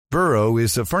Burrow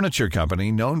is a furniture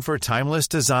company known for timeless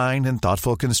design and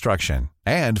thoughtful construction,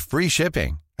 and free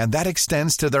shipping, and that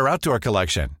extends to their outdoor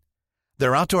collection.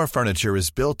 Their outdoor furniture is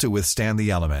built to withstand the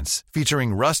elements,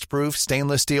 featuring rust-proof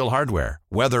stainless steel hardware,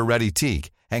 weather-ready teak,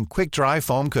 and quick-dry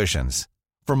foam cushions.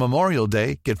 For Memorial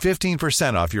Day, get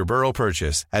 15% off your Burrow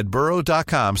purchase at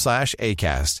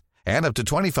burrow.com/ACAST and up to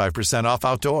 25% off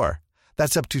outdoor.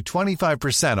 That's up to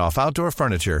 25% off outdoor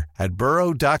furniture at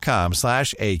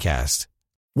burrow.com/ACAST.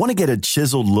 Want to get a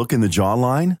chiseled look in the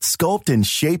jawline? Sculpt and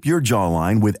shape your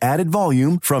jawline with added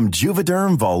volume from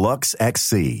Juvederm Volux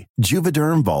XC.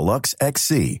 Juvederm Volux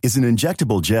XC is an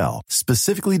injectable gel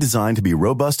specifically designed to be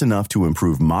robust enough to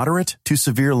improve moderate to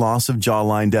severe loss of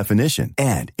jawline definition.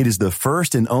 And it is the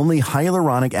first and only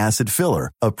hyaluronic acid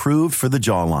filler approved for the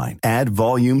jawline. Add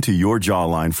volume to your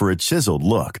jawline for a chiseled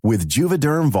look with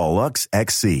Juvederm Volux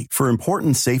XC. For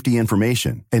important safety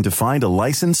information and to find a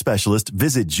licensed specialist,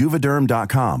 visit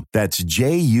juvederm.com. That's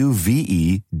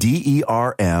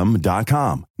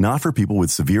JUVEDERM.com. Not for people with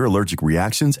severe allergic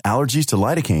reactions, allergies to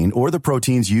lidocaine, or the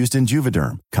proteins used in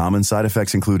Juvederm. Common side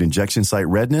effects include injection site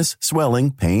redness, swelling,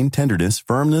 pain, tenderness,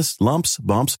 firmness, lumps,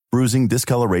 bumps, bruising,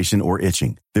 discoloration, or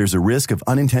itching. There's a risk of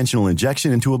unintentional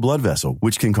injection into a blood vessel,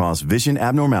 which can cause vision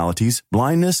abnormalities,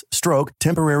 blindness, stroke,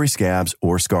 temporary scabs,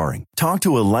 or scarring. Talk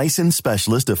to a licensed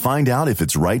specialist to find out if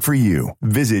it's right for you.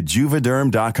 Visit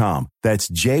Juvederm.com. That's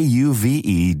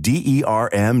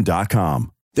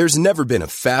JUVEDERM.com. There's never been a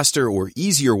faster or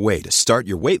easier way to start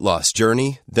your weight loss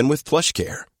journey than with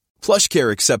PlushCare. PlushCare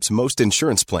accepts most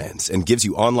insurance plans and gives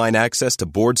you online access to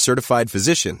board-certified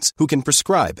physicians who can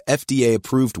prescribe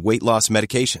FDA-approved weight loss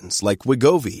medications like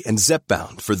Wegovy and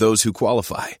Zepbound for those who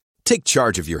qualify. Take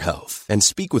charge of your health and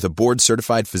speak with a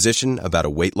board-certified physician about a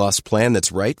weight loss plan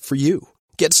that's right for you.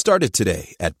 Get started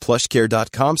today at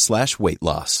plushcare.com/weight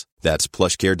loss. That's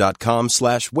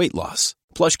plushcare.com/weight loss.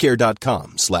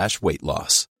 plushcare.com/weight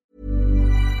loss.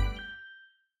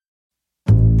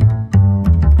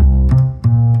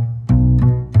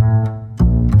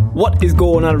 What is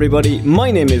going on, everybody?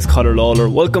 My name is Conor Lawler.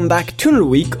 Welcome back to another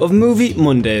week of Movie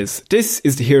Mondays. This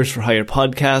is the Heroes for Hire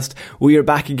podcast. We are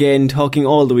back again talking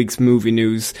all the week's movie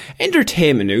news,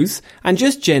 entertainment news, and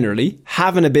just generally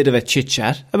having a bit of a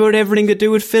chit-chat about everything to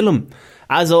do with film.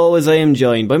 As always, I am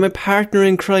joined by my partner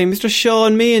in crime, Mr.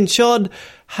 Sean Meehan. Sean,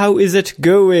 how is it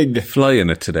going? Flying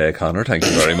it today, Conor. Thank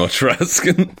you very much for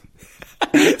asking.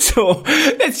 So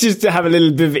let's just have a little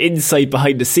bit of insight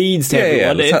behind the scenes to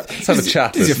everyone. Let's have a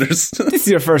chat, listeners. This is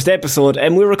your first episode,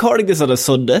 and we're recording this on a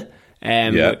Sunday.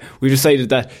 We decided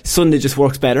that Sunday just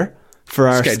works better for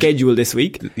our schedule this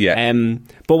week.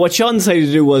 But what Sean decided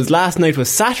to do was, last night was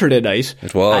Saturday night.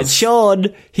 It was. And Sean,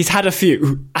 he's had a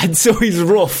few, and so he's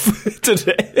rough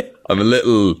today. I'm a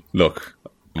little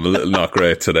not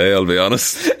great today, I'll be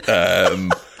honest.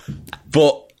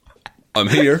 But I'm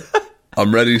here.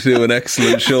 I'm ready to do an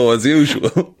excellent show as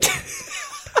usual.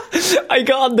 I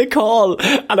got on the call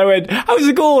and I went, how's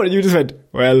it going? And you just went,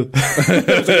 well. I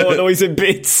was like, oh no, he's in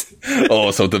bits.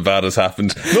 Oh, something bad has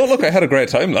happened. No, look, I had a great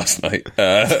time last night.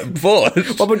 But what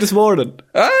about this morning?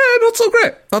 Not so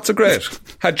great.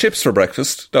 Had chips for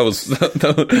breakfast. That was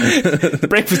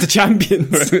breakfast of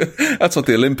champions. That's what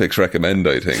the Olympics recommend,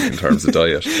 I think, in terms of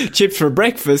diet. Chips for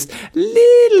breakfast,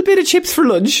 little bit of chips for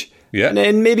lunch. Yeah. And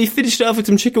then maybe finish it off with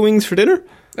some chicken wings for dinner.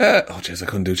 Oh jeez, I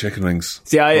couldn't do chicken wings.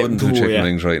 See, I wouldn't do chicken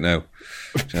wings right now.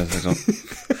 Jeez, I don't.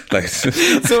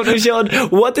 So now, Sean,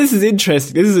 this is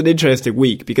interesting. This is an interesting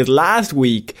week because last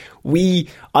week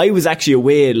I was actually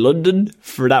away in London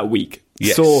for that week.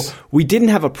 Yes. So we didn't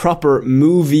have a proper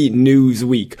movie news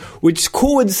week, which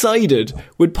coincided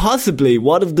with possibly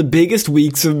one of the biggest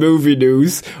weeks of movie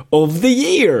news of the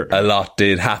year. A lot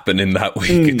did happen in that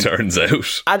week, it turns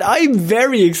out. And I'm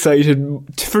very excited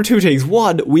for two things.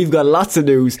 One, we've got lots of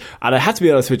news, and I have to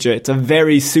be honest with you, it's a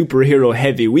very superhero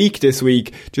heavy week this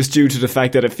week, just due to the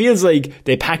fact that it feels like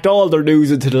they packed all their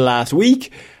news into the last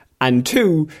week. And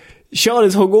two, Sean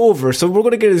is hungover, so we're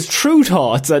going to get his true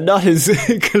thoughts and not his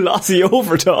glossy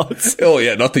over thoughts. Oh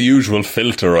yeah, not the usual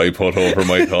filter I put over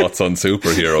my thoughts on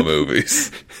superhero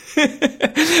movies.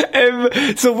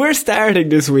 So we're starting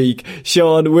this week,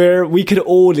 Sean, where we could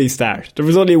only start. There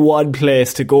was only one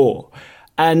place to go,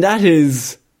 and that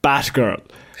is Batgirl.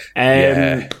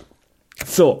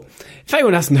 So, if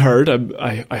anyone hasn't heard,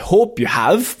 I hope you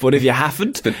have, but if you haven't,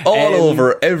 it's been all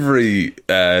over every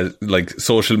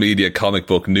social media comic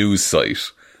book news site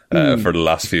for the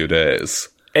last few days.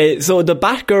 So the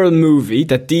Batgirl movie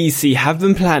that DC have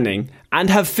been planning and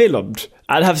have filmed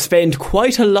and have spent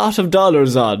quite a lot of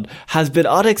dollars on has been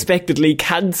unexpectedly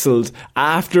cancelled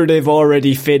after they've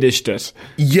already finished it.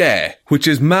 Yeah, which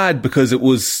is mad because it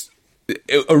was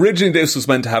originally this was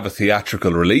meant to have a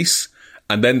theatrical release,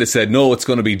 and then they said, no, it's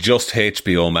going to be just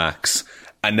HBO Max.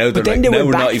 And now they're like, no,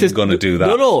 we're not even going to do that.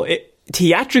 No,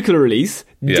 theatrical release,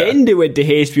 then they went to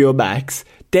HBO Max.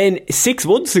 Then 6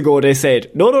 months ago they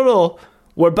said, no,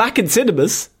 we're back in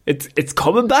cinemas. It's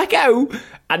coming back out.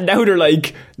 And now they're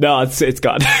like, no, it's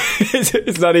gone.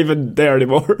 It's not even there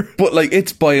anymore. But like,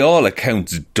 it's by all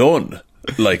accounts done.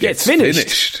 Like, it's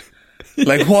finished.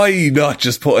 Like, why not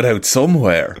just put it out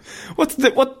somewhere? What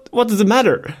does it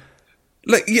matter?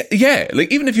 Like, yeah,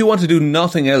 like, even if you want to do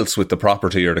nothing else with the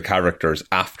property or the characters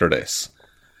after this,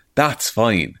 that's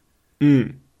fine.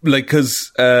 Like,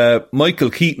 because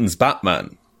Michael Keaton's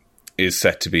Batman is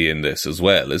set to be in this as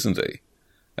well, isn't he?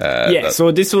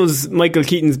 So this was Michael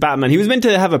Keaton's Batman. He was meant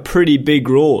to have a pretty big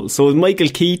role. So it was Michael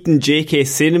Keaton, J.K.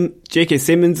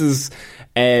 Simmons is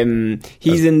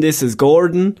he's in this as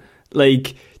Gordon.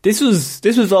 Like, this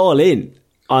was all in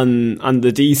on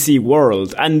the DC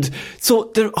world. And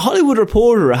so the Hollywood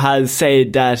Reporter has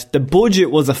said that the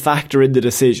budget was a factor in the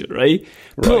decision, right?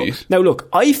 Right. Now look,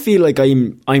 I feel like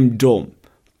I'm dumb.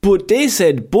 But they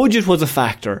said budget was a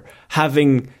factor,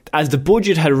 as the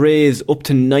budget had raised up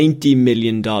to $90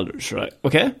 million, right?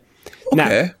 Okay?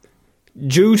 Now,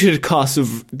 due to the cost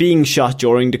of being shot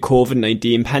during the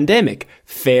COVID-19 pandemic.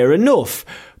 Fair enough.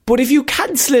 But if you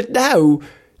cancel it now,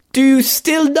 do you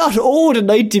still not owe the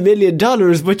 $90 million,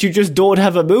 but you just don't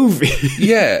have a movie?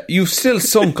 Yeah, you've still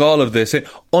sunk all of this in,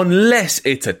 unless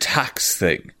it's a tax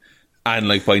thing. And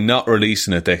like, by not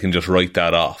releasing it, they can just write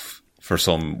that off for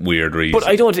some weird reason.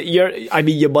 But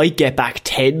you might get back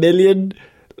 10 million.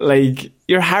 Like,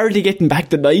 you're hardly getting back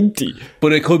to 90.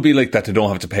 But it could be like that they don't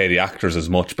have to pay the actors as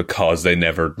much because they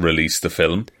never released the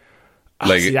film.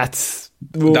 Like, that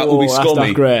would be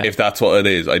scummy great. If that's what it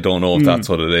is. I don't know if that's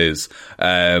what it is.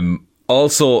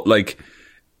 Also, like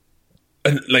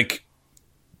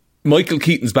Michael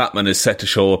Keaton's Batman is set to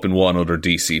show up in one other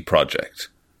DC project,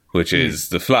 which is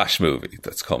the Flash movie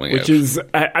that's coming out. Which is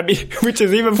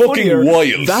even fucking funnier.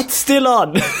 wild. That's still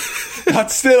on.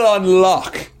 That's still on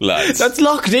lock, lads. That's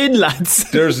locked in, lads.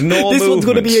 There's no This movement. one's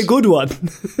going to be a good one.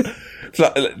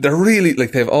 They're really,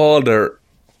 like, they have all their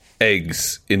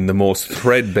eggs in the most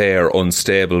threadbare,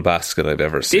 unstable basket I've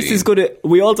ever seen. This is going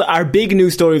to... Our big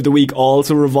news story of the week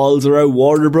also revolves around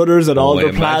Warner Brothers and all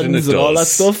their plans and all that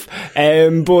stuff.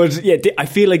 But yeah, I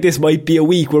feel like this might be a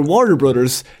week where Warner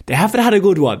Brothers, they haven't had a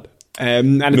good one.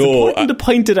 And it's important to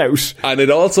point it out. And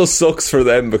it also sucks for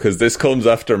them because this comes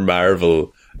after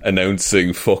Marvel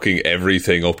announcing fucking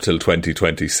everything up till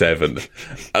 2027.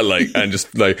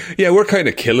 We're kind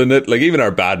of killing it. Like, even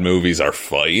our bad movies are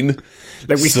fine.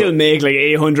 Like, we still make like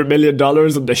 $800 million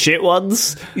on the shit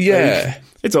ones. Yeah. Like,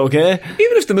 it's okay.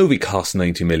 Even if the movie cost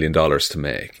 $90 million to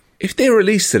make, if they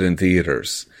released it in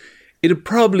theatres, it'd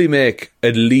probably make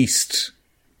at least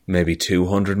maybe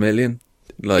 200 million.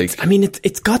 Like,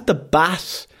 it's got the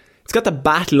Bat. It's got the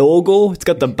Bat logo. It's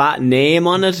got the Bat name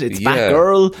on it. It's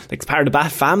Batgirl. Like, it's part of the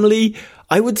Bat family.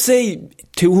 I would say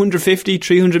 $250,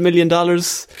 $300 million.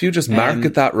 If you just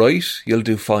market that right, you'll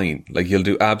do fine. Like, you'll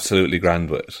do absolutely grand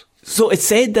with it. So it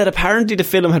said that apparently the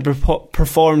film had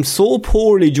performed so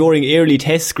poorly during early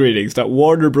test screenings that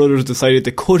Warner Brothers decided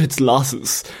to cut its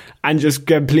losses and just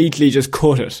completely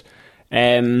cut it.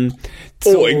 In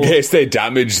case they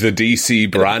damage the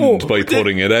DC brand by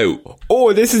putting it out.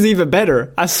 Oh, this is even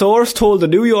better. A source told the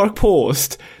New York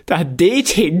Post that they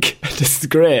think, this is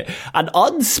great, an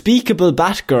unspeakable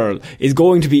Batgirl is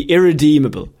going to be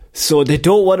irredeemable. So they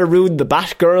don't want to ruin the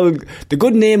Batgirl, the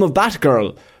good name of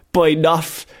Batgirl,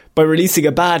 by releasing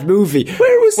a bad movie.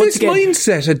 Where was this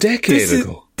mindset a decade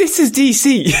ago? This is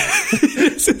DC.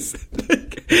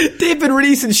 They've been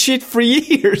releasing shit for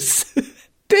years.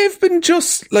 They've been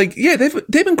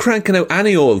they've been cranking out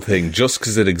any old thing just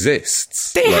because it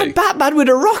exists. They had Batman with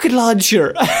a rocket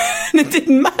launcher, and it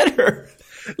didn't matter.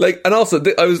 And also,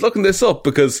 I was looking this up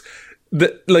because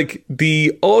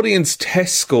the audience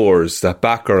test scores that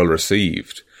Batgirl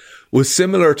received was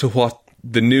similar to what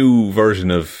the new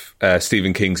version of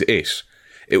Stephen King's It.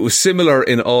 It was similar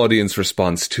in audience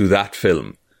response to that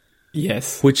film.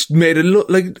 Yes. Which made it look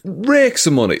like rakes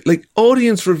of money. Like,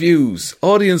 audience reviews,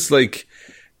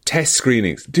 test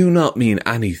screenings do not mean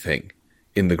anything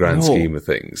in the grand scheme of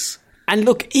things. And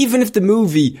look, even if the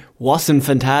movie wasn't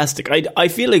fantastic, I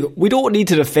feel like we don't need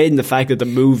to defend the fact that the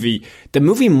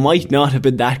movie might not have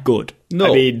been that good. No.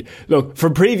 I mean, look,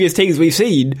 from previous things we've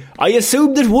seen, I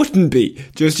assumed it wouldn't be,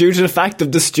 just due to the fact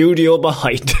of the studio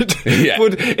behind it. Yeah.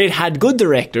 But it had good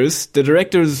directors. The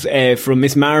directors from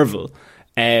Miss Marvel,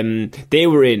 they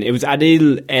were in. It was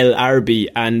Adil El Arbi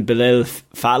and Bilal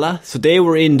Fallah, so they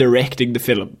were in directing the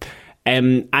film.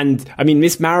 And I mean,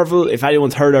 Miss Marvel, if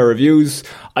anyone's heard our reviews,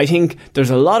 I think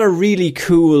there's a lot of really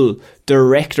cool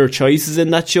director choices in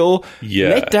that show. Yeah.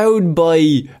 Let down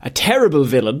by a terrible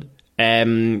villain.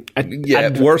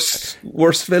 Worst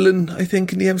villain, I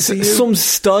think, in the MCU.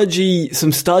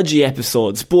 Some stodgy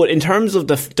episodes, but in terms of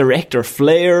the director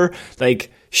flair,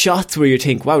 like shots where you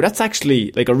think, wow, that's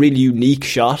actually like a really unique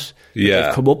shot. Yeah,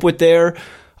 they've come up with there.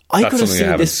 That's something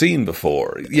I haven't seen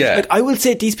before. Yeah, like, I will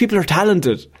say these people are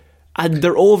talented. And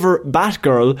they're over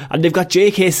Batgirl, and they've got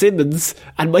J.K. Simmons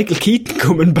and Michael Keaton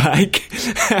coming back,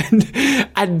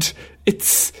 and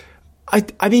it's,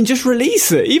 I mean, just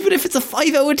release it, even if it's a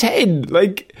 5 out of 10.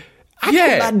 Like,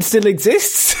 Aquaman still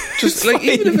exists. Just like,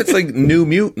 even if it's like New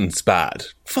Mutants bad,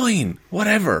 fine,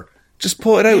 whatever. Just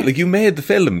put it out. Like, you made the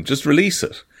film, just release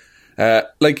it.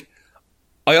 Like,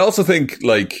 I also think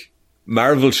like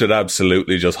Marvel should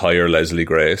absolutely just hire Leslie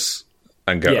Grace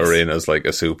and get her in as like a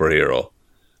superhero.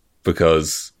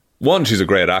 Because, one, she's a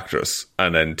great actress,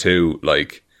 and then two,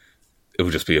 like, it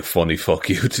would just be a funny fuck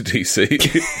you to DC.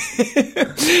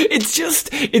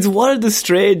 It's one of the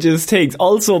strangest things.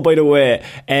 Also, by the way,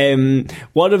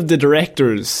 one of the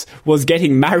directors was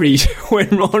getting married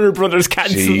when Warner Brothers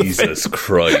cancelled the film. Jesus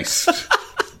Christ.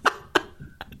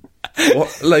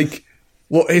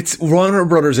 It's Warner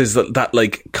Brothers is that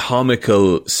like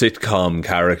comical sitcom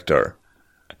character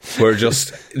where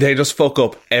they just fuck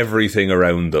up everything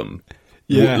around them.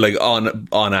 Yeah. Like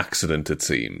on accident, it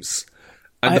seems.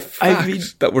 And the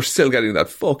fact that we're still getting that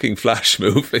fucking Flash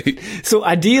movie. So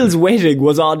Adil's wedding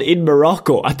was on in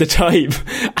Morocco at the time,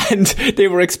 and they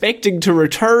were expecting to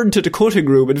return to the cutting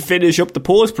room and finish up the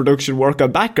post-production work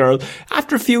on Batgirl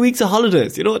after a few weeks of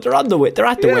holidays. You know, they're at the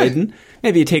wedding.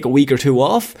 Maybe you take a week or two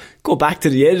off, go back to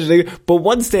the editing. But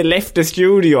once they left the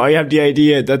studio, I have the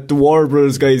idea that the Warner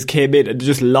Bros. Guys came in and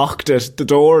just locked the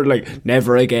door, like,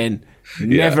 never again.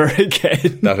 Never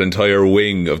again. That entire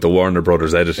wing of the Warner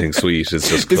Brothers editing suite is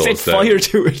just closed down. They set fire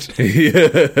to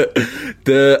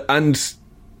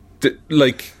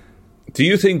it. Do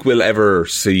you think we'll ever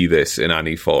see this in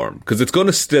any form? Because it's going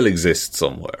to still exist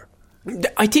somewhere.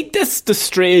 I think that's the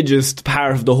strangest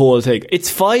part of the whole thing. It's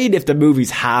fine if the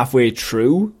movie's halfway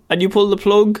through and you pull the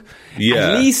plug.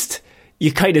 Yeah. At least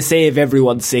you kind of save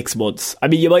everyone 6 months. I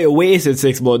mean, you might have wasted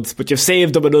 6 months, but you've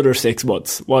saved them another 6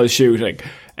 months while shooting.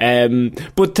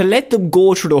 But to let them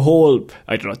go through the whole,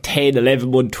 10, 11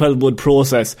 month, 12 month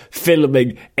process,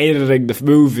 filming, editing the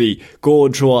movie,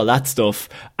 going through all that stuff,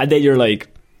 and then you're like,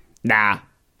 nah,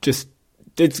 just,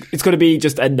 it's going to be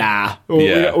just a nah.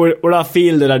 Yeah. We're not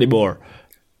feeling it anymore.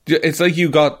 It's like you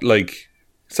got, like,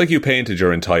 it's like you painted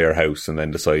your entire house and then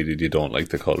decided you don't like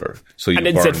the colour. So you and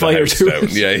then set fire to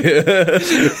it.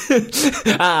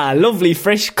 Yeah. Lovely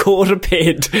fresh coat of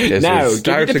paint. Yes, now, we'll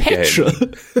start give me the again. petrol.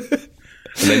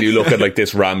 And then you look at like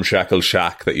this ramshackle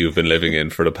shack that you've been living in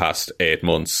for the past 8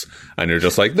 months and you're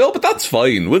just like, no, but that's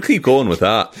fine. We'll keep going with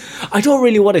that. I don't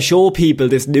really want to show people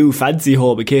this new fancy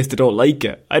home in case they don't like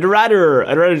it. I'd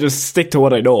rather just stick to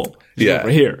what I know. Over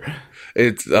here.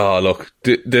 It's look,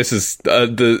 this is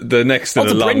the next in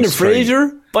a long Brendan string.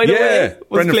 Fraser, by the way,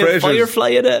 was playing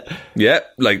Firefly in it. Yeah,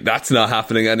 like that's not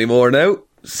happening anymore now.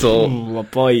 So,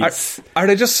 boys, are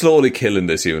they just slowly killing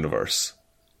this universe?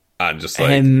 And just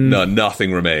like, no,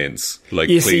 nothing remains. Like,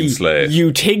 clean slate.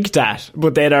 You think that,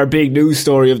 but then our big news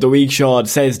story of the week, Sean,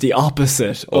 says the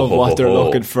opposite of what they're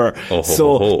looking for.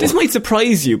 This might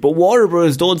surprise you, but Warner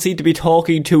Bros. Don't seem to be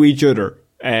talking to each other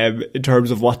in terms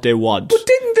of what they want. But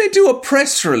didn't they do a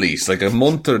press release like a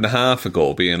month and a half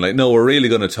ago being like, no, we're really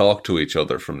going to talk to each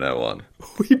other from now on?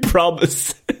 We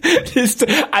promise.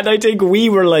 And I think we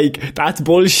were like, that's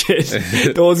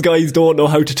bullshit. Those guys don't know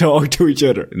how to talk to each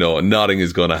other. No, nothing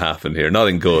is going to happen here.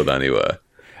 Nothing good anyway.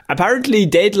 Apparently,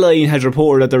 Deadline has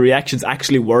reported that the reactions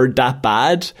actually weren't that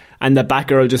bad and that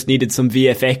Batgirl just needed some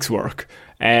VFX work.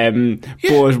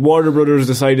 But Warner Brothers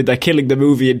decided that killing the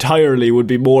movie entirely would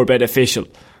be more beneficial.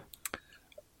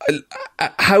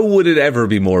 How would it ever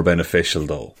be more beneficial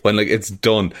though? When like it's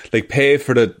done, like pay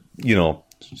for the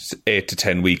 8 to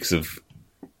 10 weeks of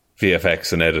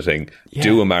VFX and editing,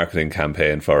 do a marketing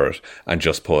campaign for it, and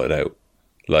just put it out.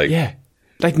 Like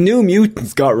New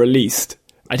Mutants got released.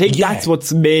 I think that's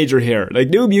what's major here. Like,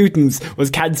 New Mutants was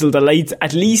cancelled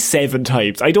at least 7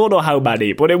 times. I don't know how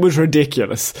many, but it was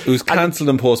ridiculous. It was cancelled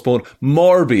and postponed.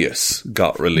 Morbius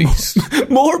got released.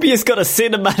 Morbius got a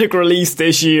cinematic release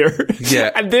this year.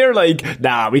 Yeah. And they're like,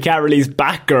 nah, we can't release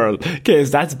Batgirl,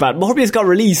 because that's bad. Morbius got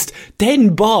released,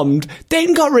 then bombed,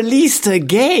 then got released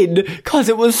again, because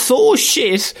it was so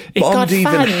shit, it bombed got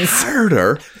even fans.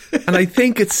 harder, and I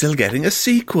think it's still getting a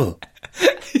sequel.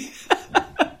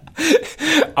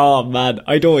 Oh man,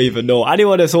 I don't even know.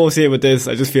 Anyone associated with this,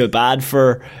 I just feel bad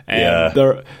for.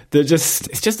 They're just,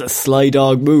 it's just a sly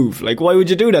dog move. Like, why would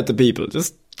you do that to people?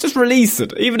 Just release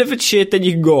it. Even if it's shit, then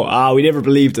you can go, we never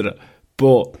believed in it.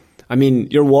 But, I mean,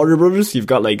 you're Warner Brothers, you've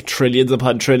got like trillions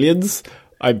upon trillions.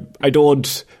 I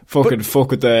don't fuck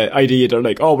with the idea they're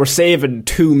like, we're saving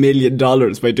 $2 million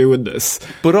by doing this.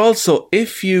 But also,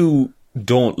 if you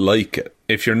don't like it,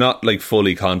 if you're not like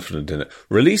fully confident in it,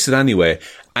 release it anyway,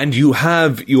 and you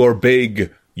have your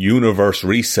big universe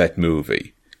reset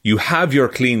movie. You have your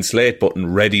clean slate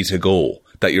button ready to go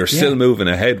that you're still moving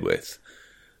ahead with.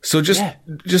 So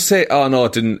just say, oh no,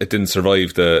 it didn't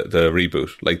survive the reboot.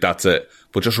 Like, that's it.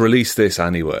 But just release this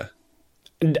anyway.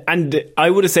 And I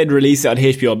would have said release it on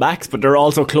HBO Max, but they're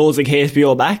also closing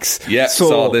HBO Max. Yeah, so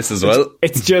saw this as well.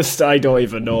 It's just, I don't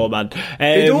even know, man.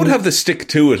 They don't have the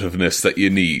stick-to-itiveness that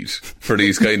you need for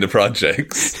these kind of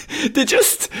projects. They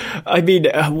just, I mean,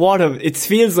 it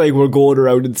feels like we're going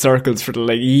around in circles for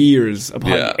like years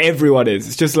upon everyone is.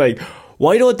 It's just like,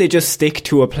 why don't they just stick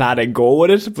to a plan and go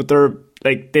with it? But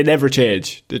they never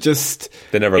change. They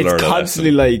never learn. It's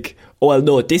constantly like, oh, well,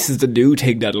 no, this is the new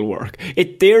thing that'll work.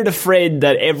 They're the friend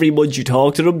that every month you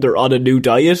talk to them, they're on a new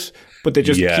diet, but they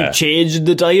just keep changing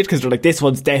the diet because they're like, this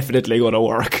one's definitely going to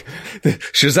work.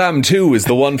 Shazam 2 is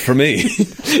the one for me.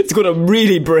 It's going to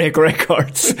really break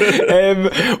records.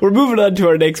 We're moving on to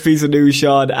our next piece of news,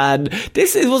 Sean, and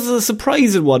this was a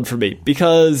surprising one for me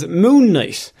because Moon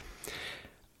Knight.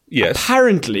 Yes.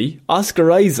 Apparently,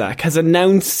 Oscar Isaac has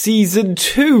announced season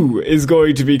 2 is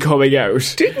going to be coming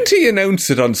out. Didn't he announce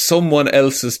it on someone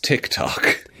else's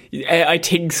TikTok? I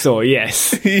think so,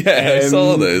 yes. Yeah, I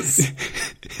saw this.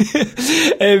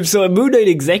 So, Moon Knight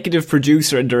executive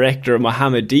producer and director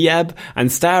Mohamed Diab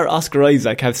and star Oscar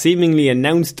Isaac have seemingly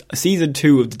announced season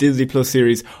 2 of the Disney Plus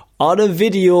series on a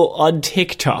video on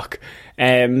TikTok.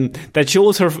 That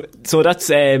shows her, so that's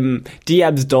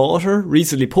Diab's daughter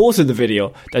recently posted the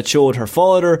video that showed her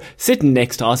father sitting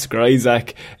next to Oscar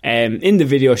Isaac. In the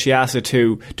video she asked it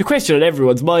to question on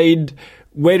everyone's mind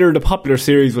whether the popular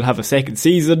series will have a second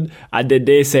season, and then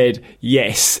they said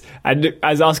yes. And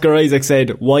as Oscar Isaac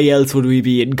said, why else would we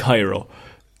be in Cairo?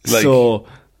 Like, so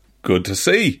good to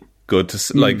see.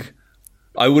 Like,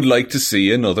 I would like to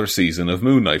see another season of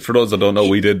Moon Knight. For those that don't know,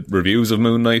 we did reviews of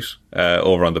Moon Knight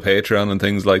over on the Patreon and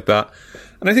things like that.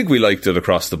 And I think we liked it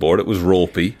across the board. It was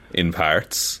ropey in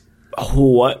parts.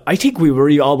 Oh, I think we were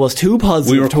almost too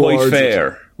positive. We were quite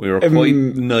fair. We were quite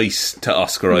nice to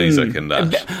Oscar Isaac in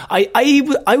that.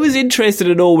 I was interested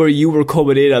to know where you were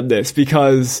coming in on this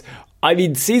because, I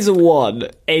mean, season 1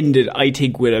 ended, I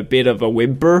think, with a bit of a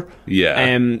whimper. Yeah.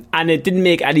 And it didn't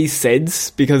make any sense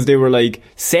because they were like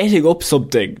setting up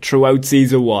something throughout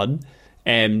season 1,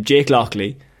 Jake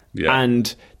Lockley,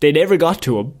 and they never got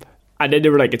to him. And then they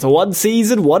were like, it's a one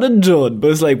season, one and done.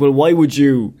 But it's like, well, why would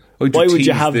you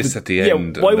have this at the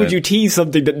end? Why would you tease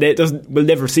something that we'll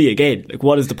never see again? Like,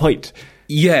 what is the point?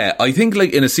 Yeah, I think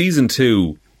like in a season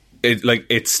 2,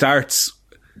 it starts.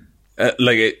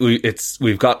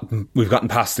 We've gotten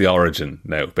past the origin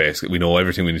now. Basically, we know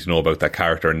everything we need to know about that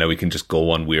character, and now we can just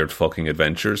go on weird fucking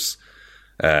adventures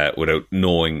without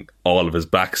knowing all of his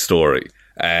backstory.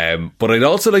 But I'd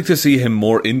also like to see him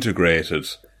more integrated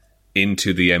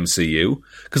into the MCU,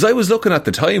 because I was looking at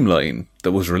the timeline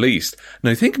that was released,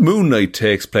 and I think Moon Knight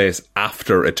takes place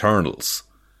after Eternals.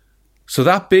 So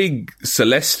that big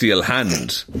celestial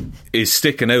hand is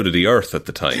sticking out of the earth at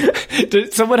the time.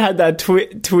 Someone had that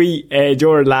tweet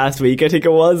during last week, I think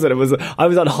it was, and I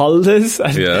was on holidays.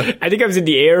 And I think I was in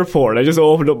the airport. I just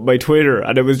opened up my Twitter,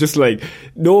 and it was just like,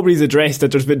 nobody's addressed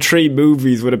that there's been 3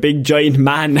 movies with a big giant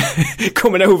man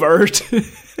coming out of Earth.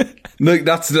 Like,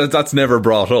 that's never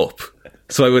brought up.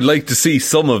 So I would like to see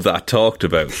some of that talked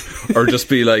about, or just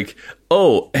be like,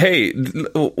 oh, hey,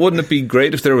 wouldn't it be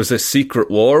great if there was a secret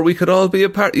war we could all be a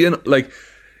part? You know, like,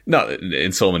 not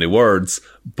in so many words,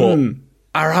 but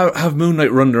have Moon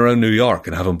Knight running around New York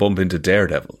and have him bump into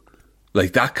Daredevil.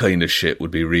 Like, that kind of shit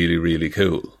would be really, really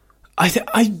cool.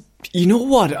 You know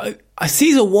what?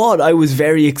 Season 1 I was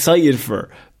very excited for,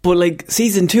 but like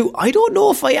season 2, I don't know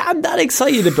if I am that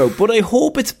excited about, but I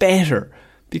hope it's better.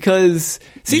 Because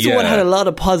season 1 had a lot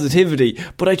of positivity,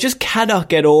 but I just cannot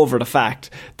get over the fact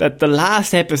that the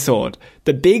last episode,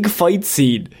 the big fight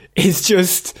scene, is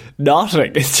just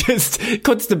nothing. It's just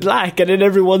cuts to black and then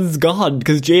everyone's gone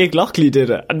because Jake Lockley did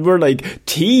it. And we're like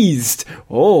teased.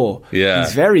 Oh,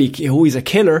 he's a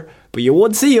killer, but you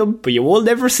won't see him, but you will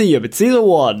never see him. It's season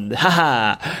 1.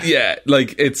 Haha. Yeah,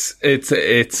 like it's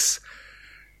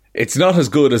not as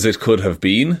good as it could have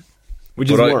been. Which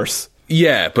is worse.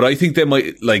 Yeah, but I think they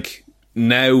might, like,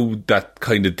 now that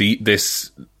kind of the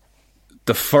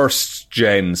the first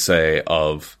gen, say,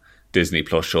 of Disney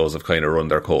Plus shows have kind of run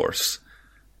their course.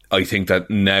 I think that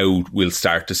now we'll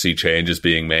start to see changes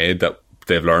being made that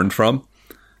they've learned from.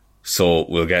 So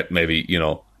we'll get maybe,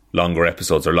 longer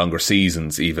episodes or longer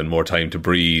seasons, even more time to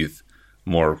breathe,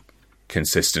 more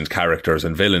consistent characters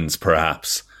and villains,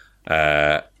 perhaps.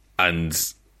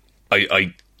 And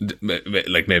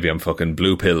maybe I'm fucking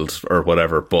blue-pilled or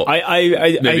whatever, but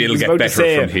maybe it'll get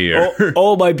better from here.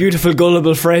 Oh, my beautiful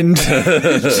gullible friend.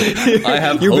 I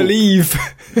have you hope. Believe.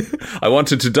 I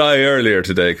wanted to die earlier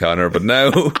today, Connor, but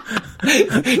now...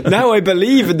 now I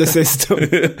believe in the system.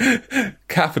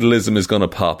 Capitalism is going to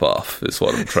pop off, is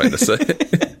what I'm trying to say.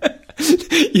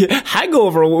 Yeah,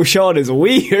 Hangover Sean is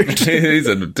weird. He's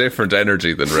a different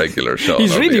energy than regular Sean.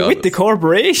 He's really with the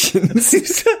corporations.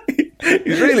 He's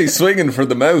really swinging for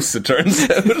the mouse, it turns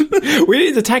out. We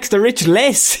need to tax the rich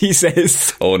less, he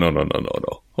says. Oh, no.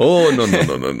 Oh, no.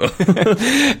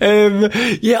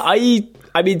 Yeah,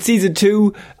 I mean, season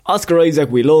 2, Oscar Isaac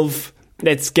we love.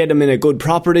 Let's get him in a good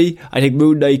property. I think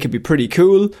Moon Knight could be pretty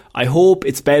cool. I hope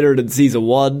it's better than season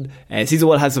 1. Season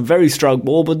 1 has some very strong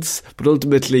moments, but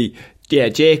ultimately, yeah,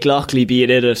 Jake Lockley being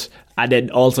in it and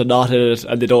then also not in it,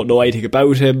 and they don't know anything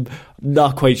about him.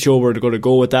 Not quite sure where they're going to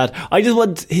go with that. I just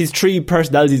want his 3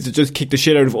 personalities to just kick the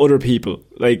shit out of other people.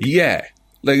 Yeah.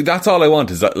 That's all I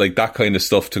want, is that that kind of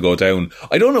stuff to go down.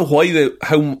 I don't know why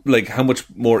how much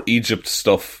more Egypt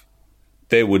stuff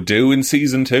they would do in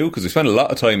season 2, because we spent a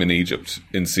lot of time in Egypt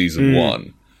in season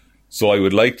 1. So I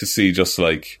would like to see just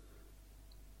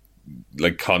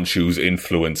Khonshu's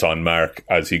influence on Mark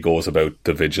as he goes about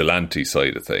the vigilante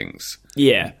side of things.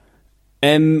 Yeah.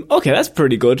 Okay, that's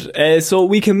pretty good. So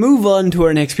we can move on to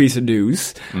our next piece of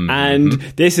news. And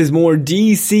this is more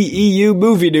DCEU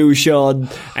movie news, Sean.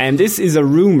 This is a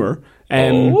rumour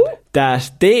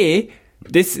that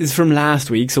this is from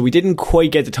last week, so we didn't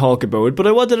quite get to talk about it, but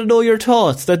I wanted to know your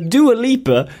thoughts, that Dua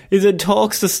Lipa is in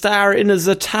talks to star in a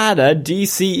Zatanna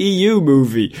DCEU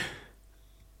movie.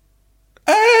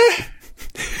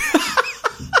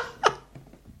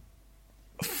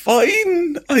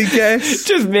 Fine, I guess. It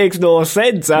just makes no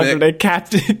sense after they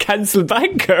cancelled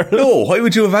Batgirl. No, why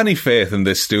would you have any faith in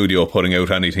this studio putting out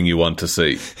anything you want to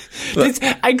see?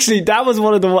 Actually, that was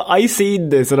one of the... I seen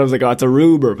this and I was like, oh, it's a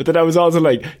rumour. But then I was also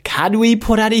like, can we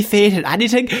put any faith in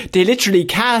anything? They literally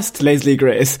cast Leslie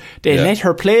Grace. They let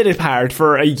her play the part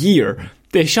for a year.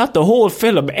 They shot the whole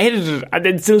film, edited it, and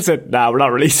then still said, nah, we're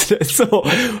not releasing it. So,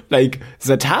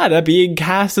 Zatanna being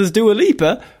cast as Dua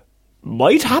Lipa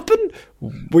might happen.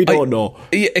 We don't know.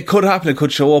 It could happen. It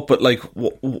could show up, but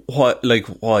what?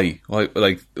 Why?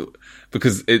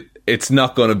 Because it's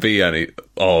not going to be any.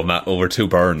 Oh, Matt, we're too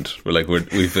burned.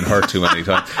 We've been hurt too many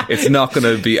times. It's not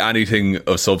going to be anything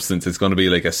of substance. It's going to be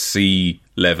like a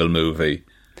C-level movie,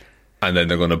 and then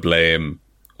they're going to blame.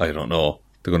 I don't know.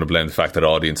 They're going to blame the fact that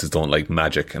audiences don't like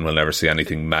magic and we'll never see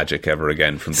anything magic ever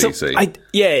again from DC.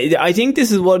 I think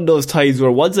this is one of those times where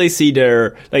once I see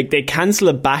they cancel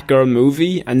a Batgirl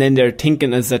movie and then they're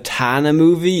thinking a Zatanna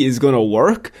movie is going to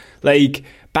work.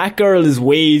 Batgirl is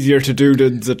way easier to do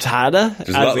than Zatanna.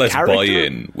 There's a lot less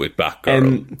buy-in with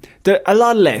Batgirl. A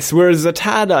lot less. Whereas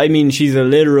Zatanna, I mean, she's a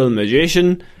literal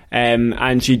magician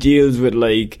and she deals with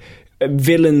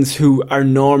villains who are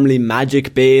normally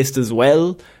magic-based as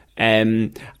well.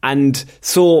 And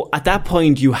so at that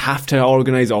point you have to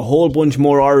organise a whole bunch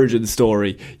more origin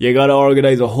story. You gotta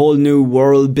organise a whole new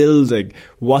world building.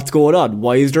 What's going on?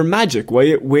 Why is there magic?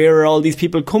 Where are all these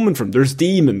people coming from? There's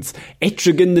demons.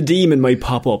 Etrigan the demon might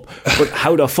pop up. But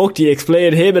how the fuck do you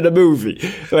explain him in a movie?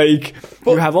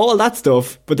 You have all that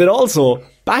stuff, but then also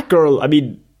Batgirl, I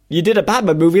mean, you did a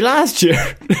Batman movie last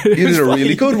year. You did a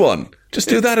really good one. Just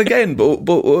do that again, but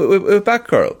with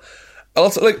Batgirl.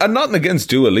 Also, I'm not against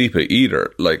Dua Lipa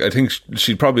either. I think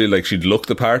she'd probably, she'd look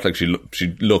the part. She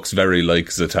looks very like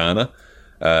Zatanna.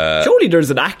 Surely there's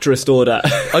an actress, though, that...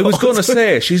 I was going to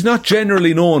say, she's not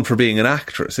generally known for being an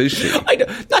actress, is she?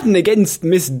 Nothing against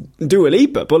Miss Dua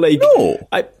Lipa, but, No.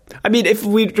 I mean, if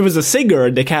there was a singer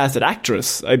and they cast an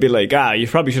actress, I'd be like, you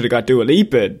probably should have got Dua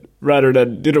Lipa rather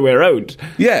than the other way around.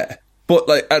 Yeah. But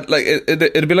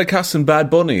it'd be like casting Bad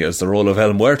Bunny as the role of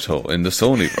El Muerto in the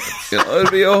Sonyverse.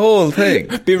 It'd be a whole thing.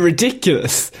 It'd be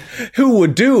ridiculous. Who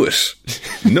would do it?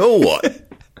 No one.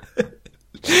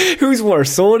 Who's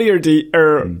worse, Sony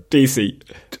or DC?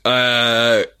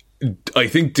 I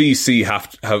think DC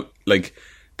have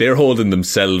they're holding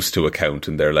themselves to account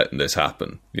and they're letting this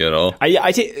happen.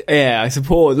 I think, I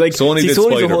suppose. Sony did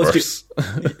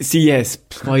Spider-Verse. Yes,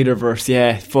 Spider-Verse.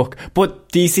 Yeah, fuck. But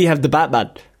DC have the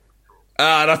Batman.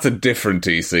 That's a different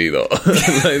DC though.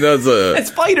 Like, that's a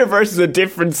Spider-Verse is a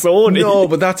different Sony. No,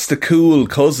 but that's the cool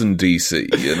cousin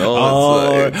DC, you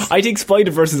know? I think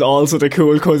Spider-Verse is also the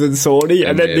cool cousin Sony,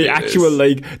 and then the actual,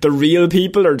 like, the real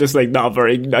people are just, like, not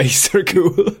very nice or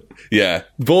cool. Yeah,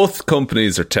 both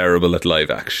companies are terrible at live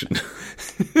action.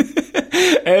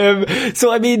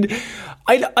 So, I mean,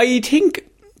 I think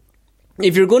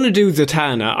if you're going to do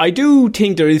Zatanna, I do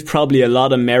think there is probably a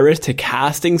lot of merit to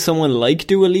casting someone like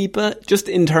Dua Lipa, just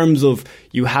in terms of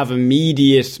you have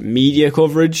immediate media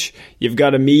coverage, you've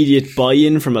got immediate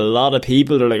buy-in from a lot of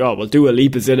people. They're like, oh, well, Dua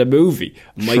Lipa's in a movie,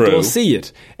 I might go see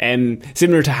it.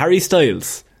 Similar to Harry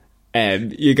Styles.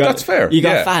 That's fair. You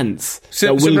got fans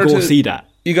that will go see that.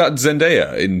 You got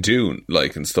Zendaya in Dune,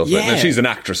 like, and stuff like that. Now, she's an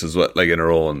actress as well, like, in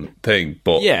her own thing,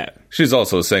 but she's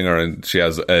also a singer, and she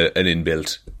has an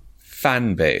inbuilt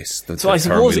fan base. That's so I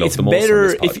suppose it's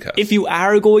better if you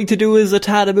are going to do a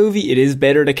Zatanna movie, it is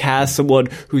better to cast someone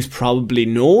who's probably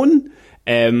known.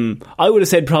 I would have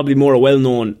said probably more a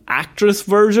well-known actress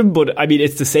version, but I mean,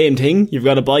 it's the same thing. You've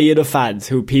got a buy-in of fans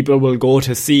who people will go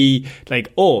to see,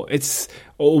 like,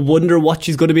 wonder what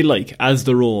she's going to be like as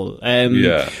the role.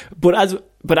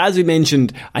 But as we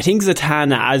mentioned, I think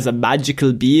Zatanna as a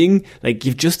magical being, like,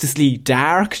 you've Justice League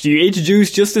Dark. Do you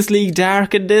introduce Justice League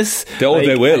Dark in this?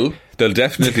 They will. They'll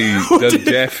definitely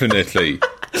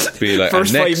be like,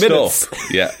 first next 5 minutes. up.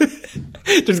 Yeah.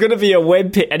 There's going to be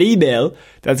an email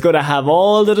that's going to have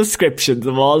all the descriptions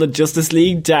of all the Justice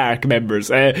League Dark members.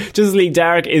 Justice League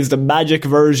Dark is the magic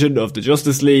version of the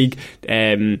Justice League.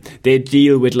 They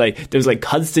deal with, like, there's, like,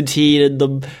 Constantine in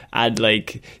them, and,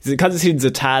 like, Constantine and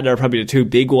Zatanna are probably the two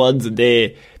big ones, and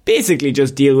they basically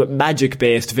just deal with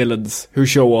magic-based villains who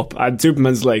show up, and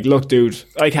Superman's like, look, dude,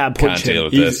 I can't punch him.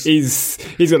 He's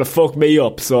going to fuck me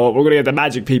up, so we're going to get the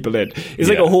magic people in. It's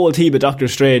like a whole team of Doctor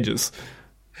Stranges.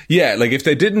 Yeah, like, if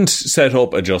they didn't set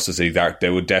up a Justice League Dark, they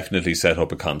would definitely set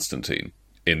up a Constantine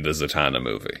in the Zatanna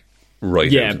movie.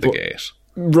 Right out of the gate.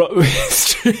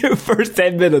 First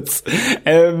 10 minutes.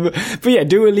 But yeah,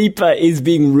 Dua Lipa is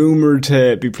being rumoured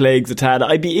to be playing Zatanna.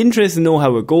 I'd be interested to know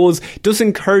how it goes.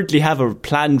 Doesn't currently have a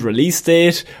planned release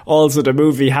date. Also, the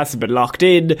movie hasn't been locked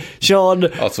in.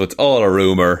 Sean... Also, it's all a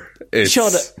rumour.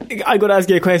 Sean, I'm going to ask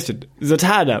you a question.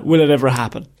 Zatanna, will it ever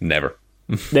happen? Never.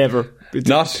 Never.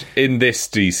 Not in this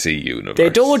DC universe. They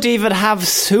don't even have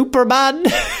Superman.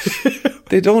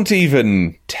 They don't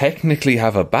even technically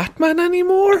have a Batman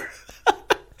anymore.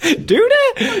 Do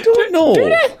they? I don't know. Do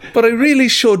they? But I really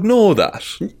should know that.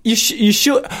 You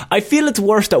should. I feel it's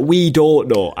worse that we don't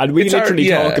know, and we literally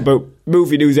talk about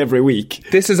movie news every week.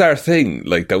 This is our thing,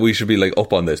 like, that we should be, like,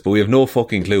 up on this, but we have no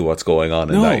fucking clue what's going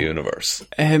on in that universe.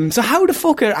 So how the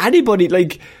fuck are anybody,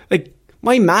 like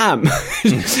my mum,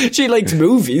 she likes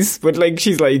movies, but, like,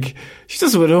 she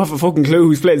doesn't have a fucking clue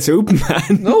who's playing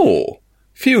Superman. No.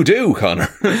 Few do, Connor.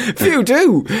 Few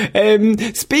do.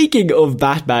 Speaking of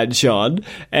Batman, Sean,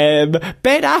 Ben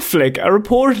Affleck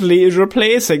reportedly is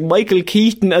replacing Michael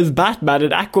Keaton as Batman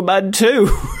in Aquaman 2.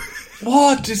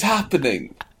 What is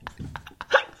happening?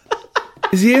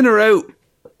 Is he in or out?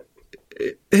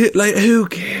 Like, who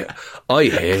cares?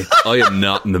 I am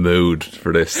not in the mood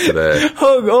for this today.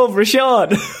 Hungover Sean.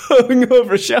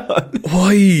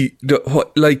 Why?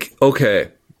 Like,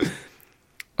 okay.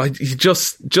 You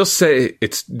just say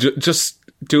just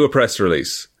do a press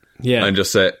release, and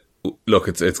just say, look,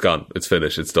 it's gone, it's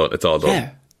finished, it's done, it's all done. Yeah.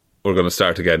 We're going to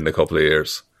start again in a couple of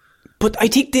years. But I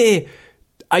think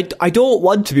I don't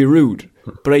want to be rude,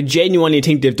 but I genuinely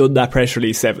think they've done that press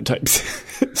release 7 times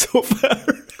so far.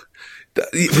 But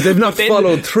they've not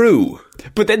followed through.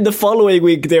 But then the following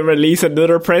week they release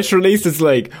another press release. It's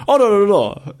like, oh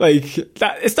no, like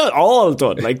that. It's not all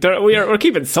done. Like we're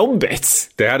keeping some bits.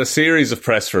 They had a series of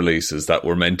press releases that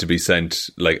were meant to be sent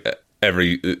like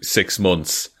every 6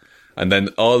 months, and then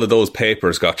all of those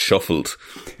papers got shuffled,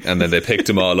 and then they picked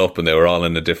them all up, and they were all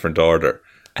in a different order,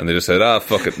 and they just said,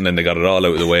 fuck it, and then they got it all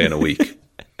out of the way in a week.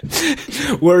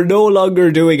 We're no longer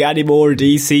doing any more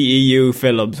DCEU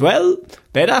films. Well,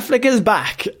 Ben Affleck is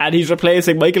back, and he's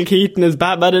replacing Michael Keaton as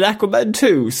Batman in Aquaman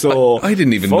 2. So I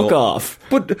didn't even fuck know. Off.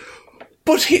 But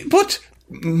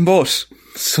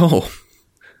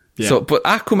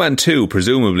Aquaman 2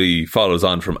 presumably follows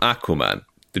on from Aquaman,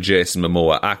 the Jason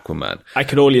Momoa Aquaman. I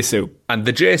can only assume. And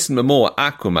the Jason Momoa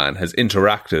Aquaman has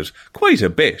interacted quite a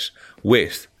bit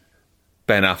with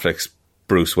Ben Affleck's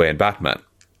Bruce Wayne Batman.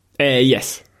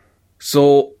 Yes.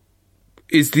 So,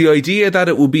 is the idea that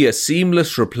it will be a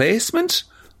seamless replacement?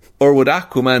 Or would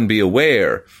Aquaman be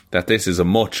aware that this is a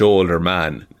much older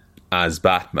man as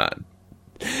Batman?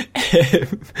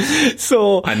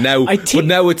 So And now, but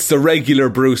now it's the regular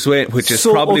Bruce Wayne, which is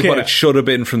probably what it should have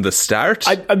been from the start.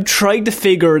 I'm trying to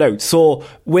figure it out. So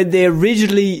when they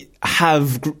originally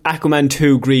have Aquaman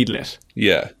 2 greenlit,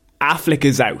 yeah, Affleck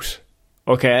is out.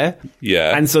 Okay?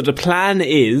 Yeah. And so the plan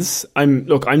is, I'm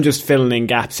just filling in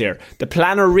gaps here. The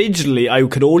plan originally, I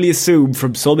could only assume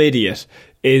from some idiot,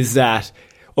 is that,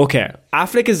 okay,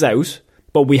 Affleck is out,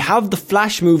 but we have the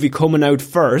Flash movie coming out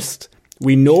first.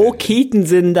 We know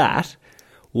Keaton's in that.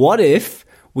 What if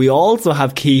we also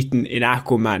have Keaton in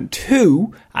Aquaman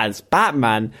 2 as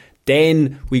Batman?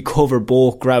 Then we cover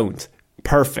both grounds.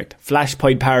 Perfect.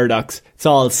 Flashpoint paradox. It's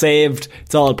all saved.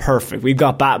 It's all perfect. We've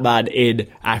got Batman in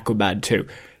Aquaman 2.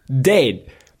 Then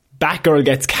Batgirl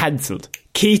gets cancelled.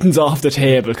 Keaton's off the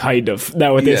table, kind of.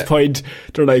 Now at this point,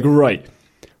 they're like, right,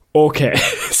 okay.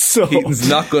 So Keaton's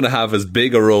not going to have as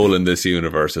big a role in this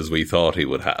universe as we thought he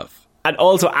would have. And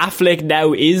also Affleck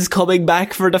now is coming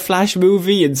back for the Flash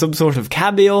movie in some sort of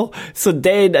cameo. So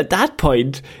then at that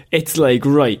point, it's like,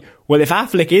 right, well, if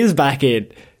Affleck is back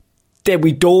in, then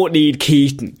we don't need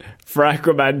Keaton for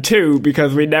Aquaman 2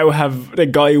 because we now have the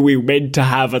guy we meant to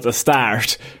have at the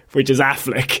start, which is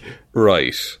Affleck.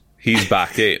 Right. He's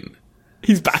back in.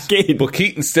 He's back in. But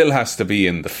Keaton still has to be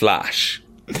in The Flash.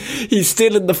 He's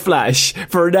still in The Flash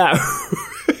for now.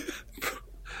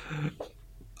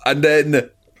 And then,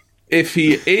 if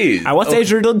he is... And what's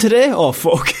Adrian done today? Oh,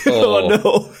 fuck. Oh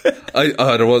no.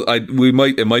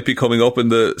 It might be coming up in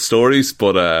the stories,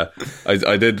 but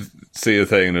I did see a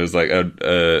thing, and it was like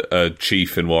a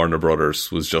chief in Warner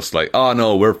Brothers was just like, oh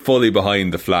no, we're fully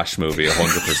behind the Flash movie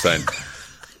 100%.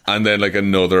 And then like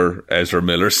another Ezra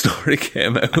Miller story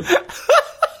came out.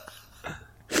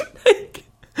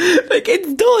 like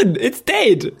it's done, it's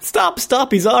dead.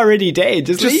 Stop, he's already dead.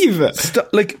 Just leave it.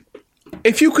 Like,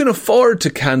 if you can afford to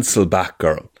cancel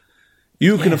Batgirl,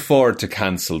 you can afford to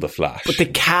cancel The Flash. But they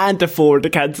can't afford to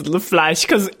cancel The Flash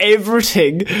because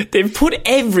they've put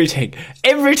everything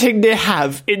they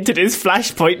have into this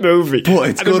Flashpoint movie. But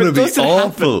it's going to be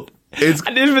awful.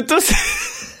 And if it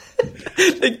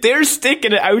doesn't... like, they're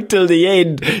sticking it out till the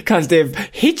end because they've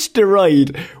hitched the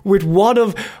ride with one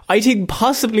of, I think,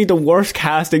 possibly the worst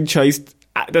casting choice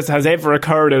that has ever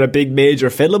occurred in a big major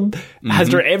film. Mm-hmm. Has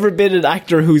there ever been an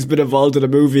actor who's been involved in a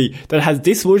movie that has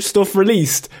this much stuff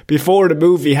released before the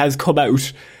movie has come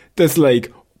out that's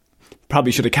like,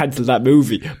 probably should have cancelled that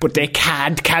movie, but they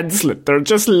can't cancel it. They're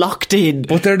just locked in.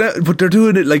 But they're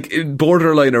doing it like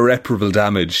borderline irreparable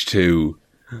damage to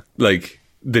like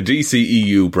the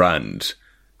DCEU brand,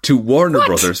 to Warner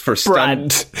Brothers for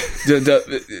brand.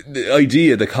 The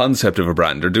idea, the concept of a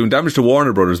brand. They're doing damage to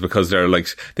Warner Brothers because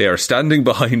they are standing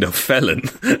behind a felon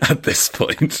at this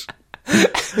point.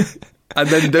 And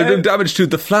then they're doing damage to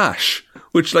The Flash,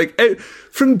 which like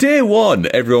from day one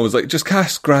everyone was like, just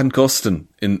cast Grant Gustin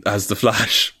as The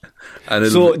Flash. And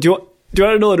so do you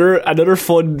want to know another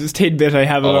fun tidbit I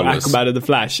have about Aquaman and The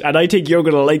Flash? And I think you're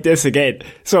going to like this again.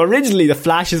 So originally The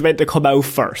Flash is meant to come out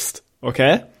first,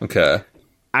 okay? Okay.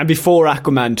 And before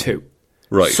Aquaman 2.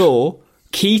 Right. So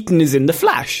Keaton is in The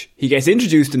Flash. He gets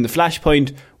introduced in the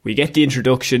Flashpoint. We get the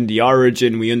introduction, the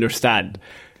origin, we understand.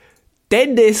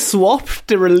 Then they swapped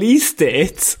the release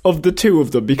dates of the two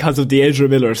of them because of the Ezra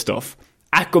Miller stuff.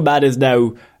 Aquaman is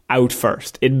now out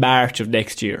first in March of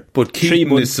next year. But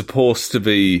Keaton is supposed to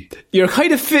be... You're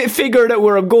kind of figuring out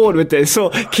where I'm going with this. So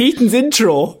Keaton's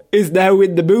intro is now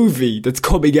in the movie that's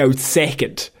coming out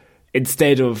second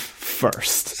instead of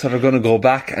first. So they're going to go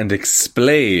back and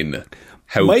explain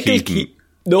how Michael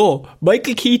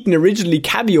Keaton originally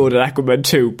cameoed in Aquaman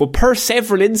 2, but per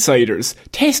several insiders,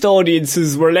 test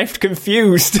audiences were left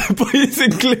confused by his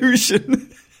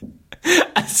inclusion.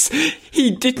 As he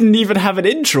didn't even have an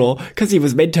intro, because he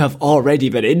was meant to have already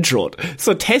been introed.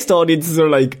 So test audiences are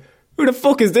like, who the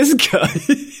fuck is this guy?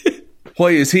 Why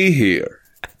is he here?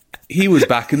 He was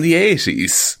back in the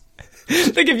 80s.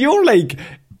 Like, if you're like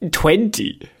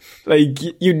 20, like,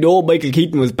 you know Michael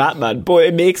Keaton was Batman, but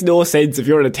it makes no sense if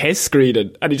you're in a test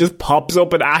screening and he just pops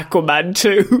up in Aquaman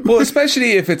 2. Well,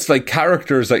 especially if it's like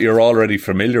characters that you're already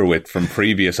familiar with from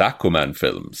previous Aquaman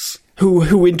films. Who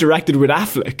interacted with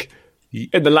Affleck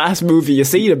in the last movie you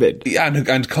seen him in.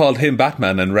 And called him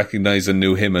Batman and recognised and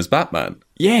knew him as Batman.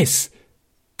 Yes.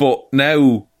 But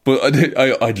now,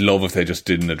 I'd love if they just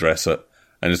didn't address it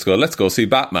and just go, let's go see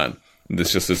Batman. And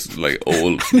it's just this like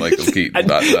old Michael Keaton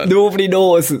Batman. Nobody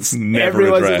knows. It's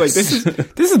everyone's addressed.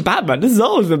 like, this is Batman. This has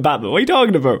always been Batman. What are you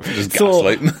talking about? Just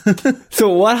gaslighting. So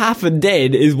what happened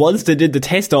then is once they did the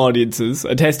test audiences,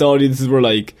 and test audiences were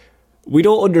like, we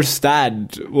don't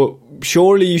understand. Well,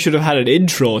 surely you should have had an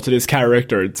intro to this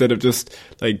character instead of just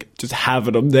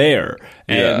having him there.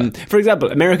 For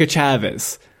example, America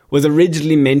Chavez was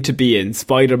originally meant to be in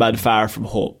Spider-Man Far From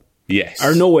Home. Yes.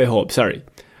 Or No Way Home, sorry.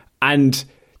 And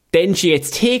then she gets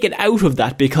taken out of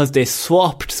that because they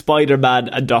swapped Spider-Man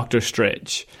and Doctor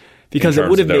Strange. Because it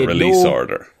would have made release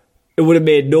order. It would have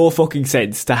made no fucking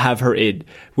sense to have her in.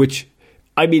 Which,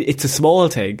 I mean, it's a small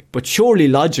thing, but surely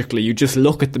logically you just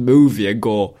look at the movie and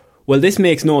go, well, this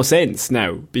makes no sense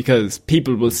now because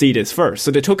people will see this first.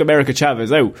 So they took America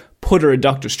Chavez out, put her in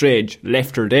Doctor Strange,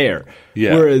 left her there.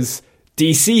 Yeah. Whereas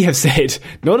DC have said,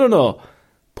 no,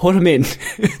 put him in.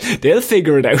 They'll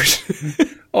figure it out.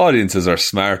 Audiences are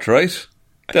smart, right?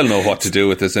 They'll know what to do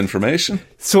with this information.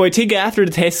 So I think after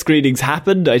the test screenings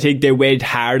happened, I think they went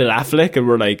hard at Affleck and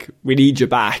were like, we need you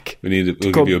back. We'll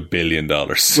give you $1 billion.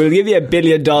 We'll give you $1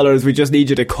 billion. We just need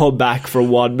you to come back for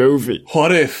one movie.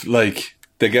 What if,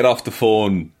 they get off the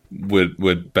phone with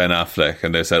Ben Affleck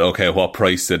and they said, okay, what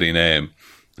price did he name?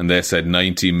 And they said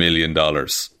 $90 million.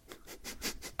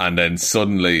 And then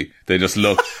suddenly they just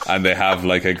look and they have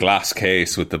a glass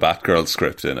case with the Batgirl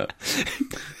script in it.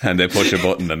 And they push a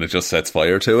button and it just sets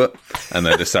fire to it. And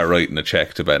then they start writing a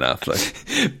check to Ben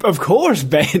Affleck. Of course,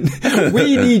 Ben.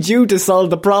 We need you to solve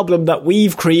the problem that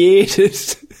we've created.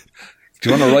 Do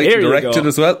you want to write and direct it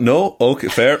as well? No? Okay,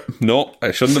 fair. No,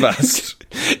 I shouldn't have asked.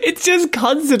 It's just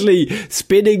constantly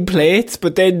spinning plates,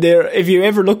 but then if you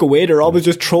ever look away, they're always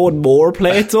just throwing more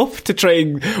plates up to try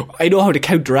and... I know how to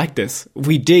counteract this.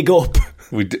 We dig up.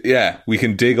 We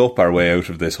can dig up our way out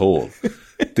of this hole.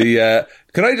 Can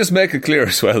I just make it clear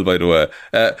as well, by the way,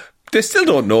 they still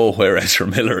don't know where Ezra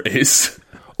Miller is.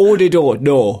 Oh, they don't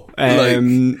know.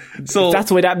 So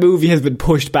that's why that movie has been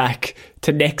pushed back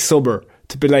to next summer.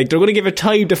 To be they're going to give it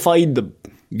time to find them.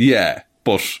 Yeah,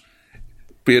 but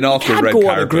be an awkward red carpet. Can't go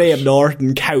on a Graham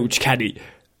Norton couch, can he?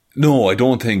 No, I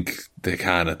don't think they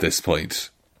can at this point.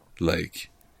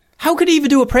 How could he even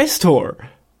do a press tour?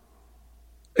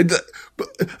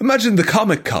 Imagine the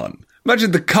Comic Con.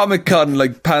 Imagine the Comic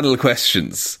Con panel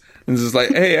questions, and it's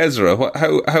just hey Ezra,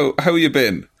 how you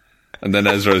been? And then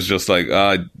Ezra's just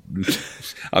I'm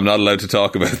not allowed to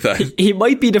talk about that. He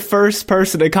might be the first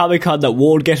person at Comic Con that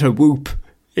won't get a whoop.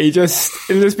 It'll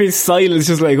just be silence,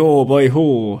 just oh boy,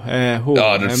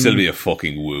 there'd still be a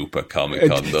fucking whoop at Comic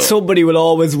Con though. Somebody will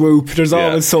always whoop. There's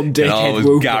always some dickhead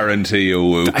whoop. Guarantee a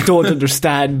whoop. I don't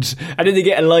understand. And then they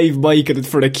get a live mic and it's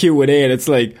for the Q&A and it's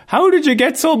how did you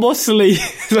get so muscly?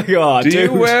 It's do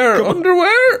you wear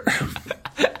underwear?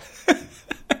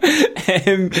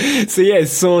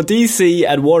 So DC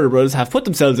and Warner Bros. Have put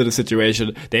themselves in a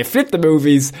situation. They flipped the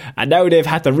movies and now they've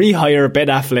had to rehire Ben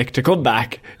Affleck to come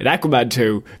back in Aquaman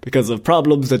 2 because of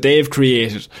problems that they've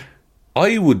created.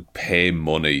 I would pay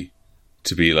money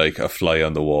to be a fly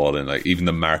on the wall in even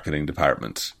the marketing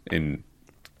department in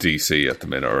DC at the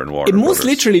minute or in Warner Bros. It must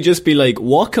literally just be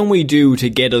what can we do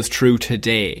to get us through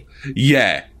today?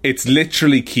 Yeah, it's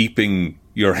literally keeping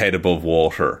your head above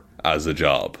water as a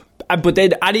job. But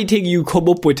then anything you come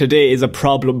up with today is a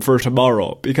problem for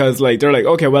tomorrow because they're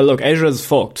okay, well look, Ezra's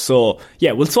fucked, so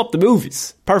yeah, we'll swap the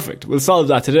movies. Perfect, we'll solve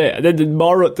that today. And then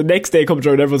the next day comes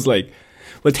around and everyone's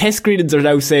well, test screenings are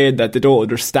now saying that they don't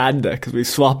understand it because we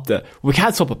swapped it. We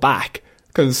can't swap it back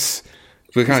because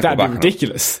that'd be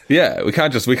ridiculous. Yeah, we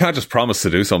can't just promise to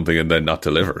do something and then not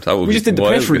deliver. That would we just did the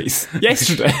press release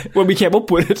yesterday when we came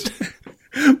up with it.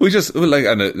 We just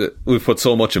and we've put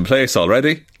so much in place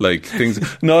already.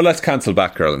 Things. No, let's cancel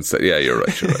Batgirl instead. Yeah, you're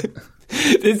right.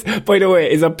 This, by the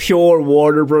way, is a pure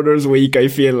Warner Brothers week. I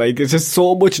feel it's just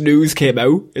so much news came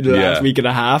out in the last week and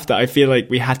a half that I feel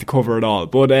we had to cover it all.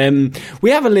 But we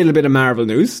have a little bit of Marvel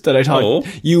news that I thought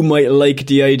you might like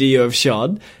the idea of,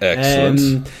 Sean.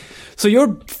 Excellent. So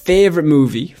your favourite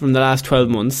movie from the last 12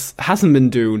 months hasn't been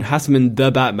Dune, hasn't been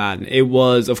The Batman. It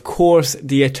was, of course,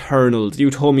 The Eternals. You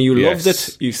told me you loved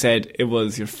it. You said it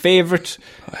was your favourite.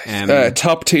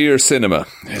 Top tier cinema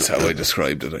is how I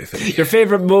described it, I think. Your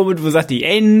favourite moment was at the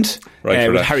end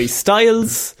with Harry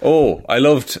Styles. Oh, I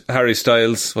loved Harry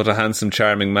Styles. What a handsome,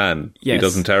 charming man. Yes. He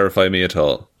doesn't terrify me at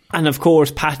all. And, of course,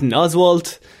 Patton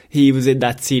Oswalt. He was in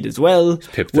that scene as well.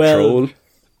 Pip the Troll.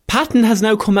 Patton has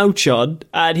now come out, Sean,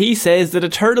 and he says that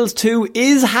Eternals 2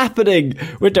 is happening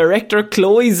with director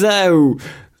Chloe Zhao.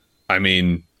 I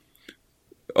mean,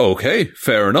 okay,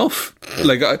 fair enough.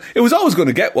 It was always going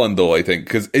to get one, though, I think,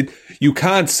 because you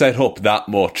can't set up that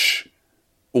much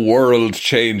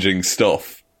world-changing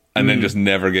stuff and then just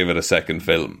never give it a second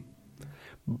film.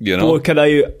 You know?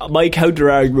 But my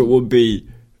counter-argument would be,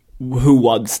 who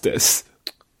wants this?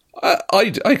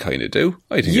 I kind of do.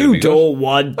 I think You don't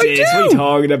want this. What are you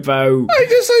talking about? I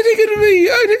think it'll be.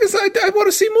 I want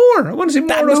to see more. I want to see more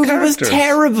That of those movie characters. was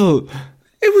terrible.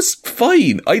 It was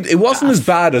fine. It wasn't as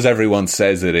bad as everyone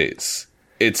says it is.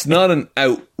 It's not an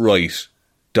outright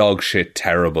dog shit,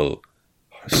 terrible,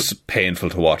 painful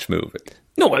to watch movie.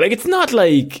 No, like it's not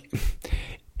like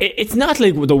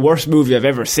the worst movie I've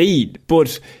ever seen,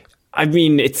 but I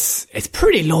mean it's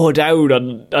pretty low down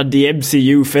on the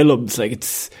MCU films. Like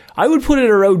I would put it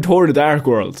around Thor: The Dark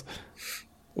World.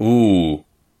 Ooh.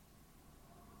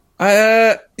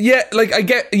 Yeah, like I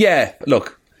get. Yeah,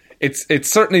 look, it's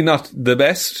certainly not the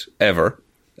best ever,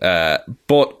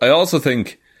 but I also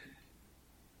think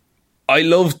I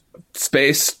love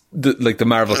space, like the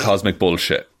Marvel cosmic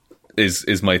bullshit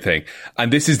is my thing,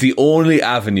 and this is the only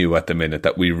avenue at the minute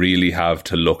that we really have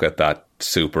to look at that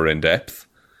super in depth.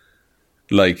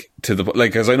 Like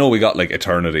because I know we got like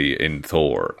Eternity in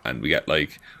Thor, and we get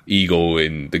like Ego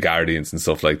in the Guardians and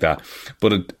stuff like that.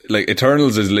 But like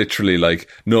Eternals is literally like,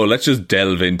 no, let's just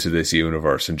delve into this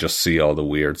universe and just see all the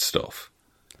weird stuff.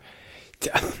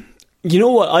 You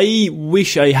know what? I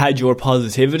wish I had your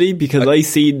positivity, because I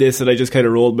seen this and I just kind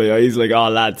of rolled my eyes like, oh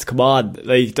lads, come on!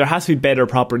 Like there has to be better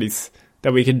properties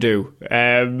that we can do.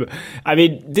 I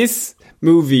mean, this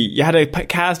movie, you had a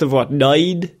cast of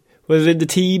 9 was in the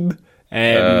team.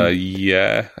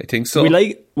 Yeah, I think so.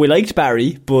 We liked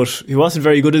Barry, but he wasn't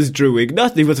very good as Druig. Not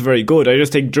that he wasn't very good. I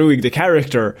just think Druig, the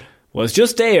character, was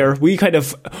just there.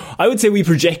 I would say we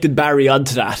projected Barry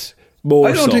onto that more.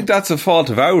 I don't think that's a fault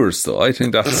of ours, though. I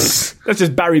think that's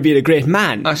just Barry being a great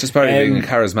man. That's just Barry being a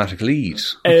charismatic lead.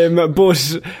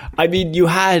 But I mean, you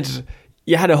had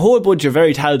a whole bunch of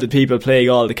very talented people playing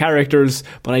all the characters,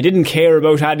 but I didn't care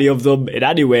about any of them in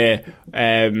any way.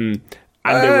 And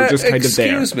they were just kind of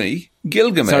there. Excuse me,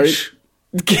 Gilgamesh.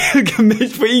 Sorry?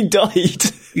 Gilgamesh, but he died.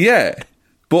 Yeah,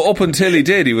 but up until he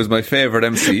did, he was my favourite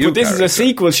MCU But this character. is a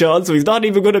sequel, Sean, so he's not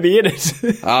even going to be in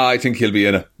it. I think he'll be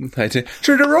in it.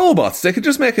 Sure, the robots, they could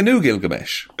just make a new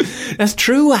Gilgamesh. That's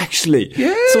true, actually.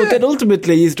 Yeah. So then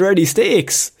ultimately, is there any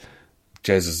stakes?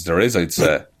 Jesus, there is, I'd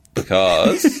say.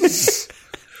 Because...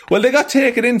 well, they got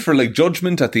taken in for, like,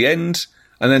 Judgment at the end,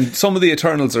 and then some of the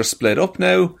Eternals are split up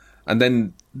now, and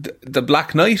then the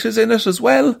Black Knight is in it as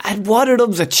well. And one of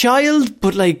them's a child,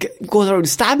 but like goes around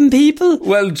stabbing people.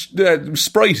 Well,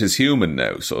 Sprite is human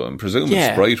now, so I'm presuming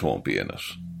Sprite won't be in it.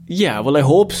 Yeah, well, I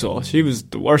hope so. She was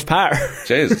the worst part.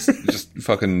 Jesus, just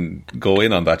fucking go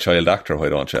in on that child actor, why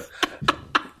don't you?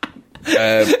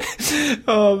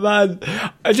 Oh man,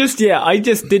 I just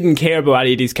didn't care about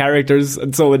any of these characters,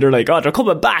 and so when they're like, oh, they're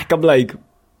coming back, I'm like,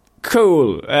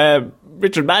 cool.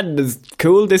 Richard Madden is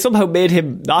cool. They somehow made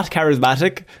him not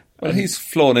charismatic. Well, he's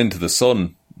flown into the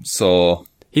sun, so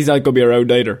he's not going to be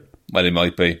around either. Well, he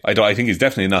might be. I think he's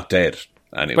definitely not dead.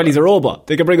 Anyway. Well, he's a robot.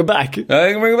 They can bring him back. They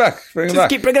can bring him back. Just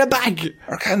keep bringing him back.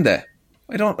 Or can they?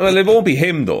 I don't. Well, it won't be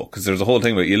him though, because there's a whole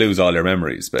thing about you lose all your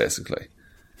memories, basically.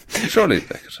 Surely,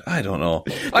 I don't know.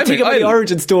 Think about the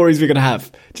origin stories we're going to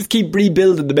have. Just keep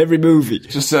rebuilding them every movie.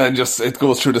 Just it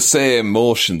goes through the same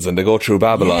motions, and they go through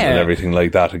Babylon and everything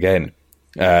like that again.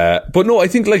 But no, I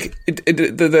think like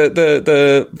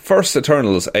the first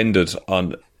Eternals ended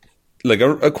on like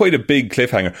a quite a big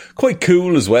cliffhanger. Quite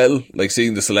cool as well, like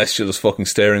seeing the Celestials fucking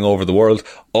staring over the world.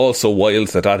 Also wild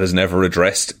that is never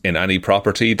addressed in any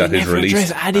property that is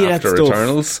released after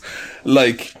Eternals.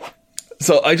 Like,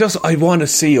 so I want to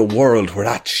see a world where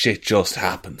that shit just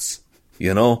happens.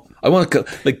 You know, I want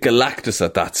like Galactus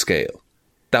at that scale.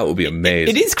 That would be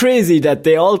amazing. It is crazy that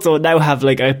they also now have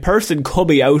like a person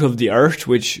coming out of the Earth,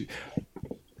 which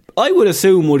I would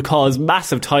assume would cause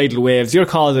massive tidal waves. You're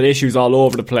causing issues all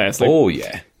over the place. Like, oh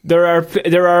yeah, there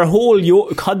are whole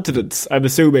continents, I'm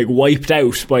assuming, wiped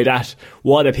out by that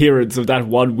one appearance of that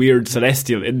one weird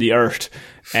celestial in the Earth.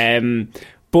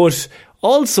 But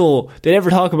also, they never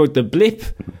talk about the blip.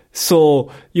 So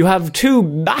you have two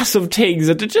massive things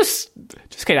that just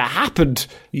kind of happened.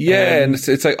 Yeah, and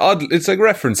it's like odd. It's like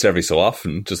referenced every so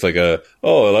often, just like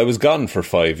well, I was gone for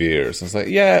 5 years. It's like,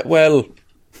 yeah, well,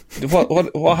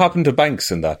 what happened to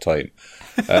Banks in that time?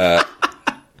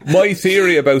 My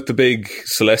theory about the big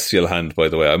celestial hand, by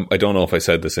the way, I don't know if I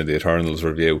said this in the Eternals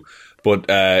review, but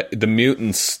the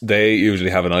mutants, they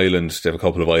usually have an island. They have a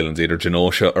couple of islands, either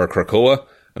Genosha or Krakoa,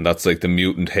 and that's like the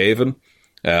mutant haven.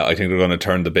 I think they're going to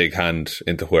turn the big hand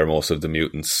into where most of the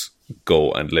mutants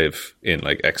go and live in,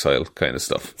 like exile kind of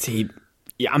stuff. See,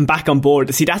 yeah, I'm back on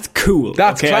board. See, that's cool.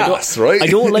 That's class, right? I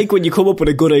don't like when you come up with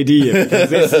a good idea, because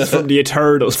this is from the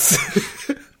Eternals.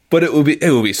 But it would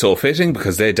be so fitting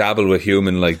because they dabble with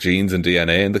human like genes and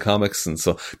DNA in the comics, and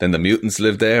so then the mutants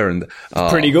live there, and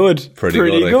pretty good. Pretty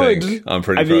good. I think. I'm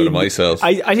pretty proud of myself.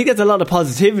 I think that's a lot of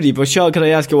positivity. But Sean, can I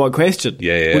ask you one question?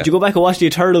 Yeah. Would you go back and watch the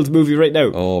Eternals movie right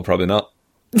now? Oh, probably not.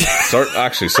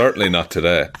 Certainly not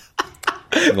today.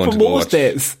 But most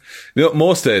days.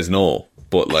 Most days, no.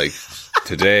 But like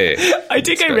today, I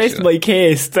think I rest my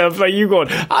case. Stuff like you going,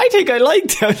 I think I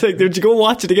liked it. I was like, did you go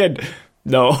watch it again?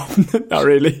 No, not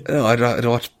really. No, I'd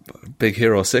watch Big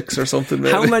Hero 6 or something.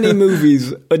 Maybe. How many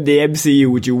movies in the MCU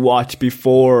would you watch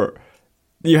before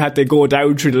you had to go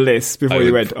down through the list before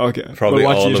you went, okay, probably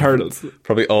we'll watch the Eternals?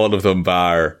 Probably all of them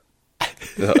bar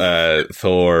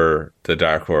Thor, The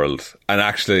Dark World, and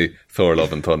actually Thor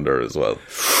Love and Thunder as well.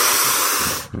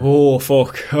 Oh,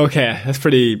 fuck. Okay, that's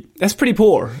pretty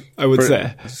poor, I would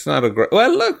say. It's not a great...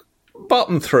 Well, look,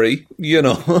 bottom 3, you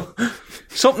know.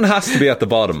 Something has to be at the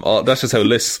bottom. Oh, that's just how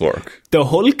lists work. The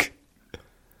Hulk?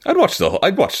 I'd watch the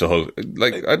Hulk.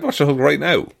 Like, I'd watch the Hulk right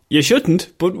now. You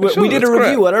shouldn't, but we did a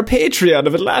review on our Patreon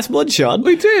of it last month, Sean.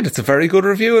 We did. It's a very good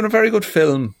review and a very good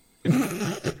film.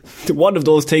 One of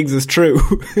those things is true.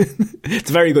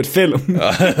 It's a very good film.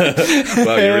 Wow,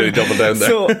 you really doubled down there.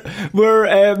 So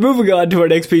we're moving on to our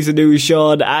next piece of news,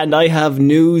 Sean, and I have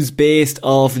news based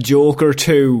off Joker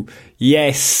 2.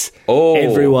 Yes,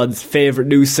 everyone's favourite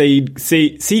new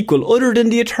sequel other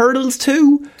than the Eternals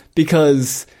 2,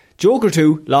 because Joker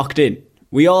 2 locked in.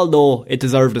 We all know it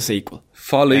deserved a sequel.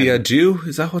 Folly Adieu,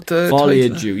 is that what the Folly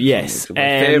title? Adieu, yes. My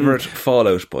favourite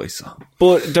Fallout Boy song.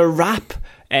 But the rap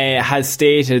has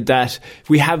stated that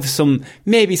we have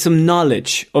maybe some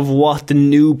knowledge of what the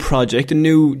new project, the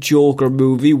new Joker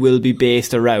movie will be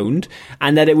based around,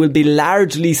 and that it will be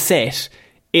largely set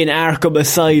in Arkham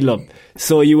Asylum.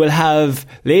 So you will have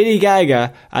Lady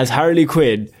Gaga as Harley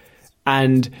Quinn,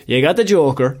 and you got the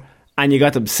Joker, and you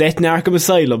got them set in Arkham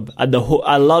Asylum, and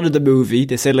a lot of the movie,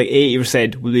 they said like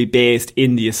 80%, will be based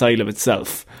in the asylum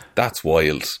itself. That's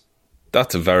wild.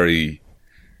 That's a very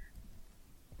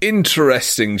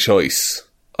interesting choice,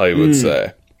 I would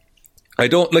say. I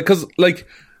don't, like, because, like,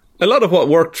 a lot of what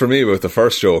worked for me with the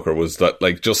first Joker was that,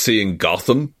 like, just seeing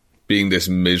Gotham being this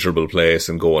miserable place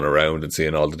and going around and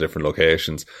seeing all the different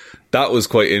locations, that was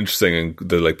quite interesting, and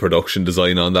the, like, production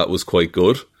design on that was quite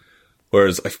good.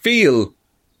 Whereas I feel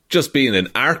just being in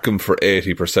Arkham for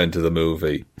 80% of the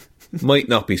movie might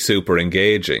not be super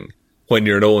engaging when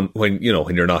you're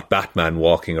not Batman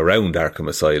walking around Arkham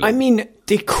Asylum. I mean,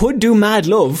 they could do Mad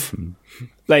Love.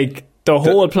 Like, the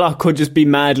whole plot could just be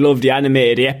Mad Love, the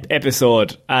animated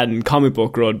episode and comic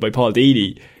book run by Paul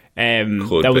Dini.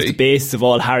 That was the basis of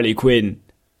all Harley Quinn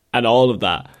and all of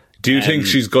that. Do you think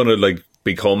she's going to, like,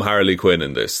 become Harley Quinn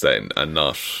in this then, and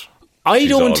not... I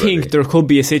don't think there could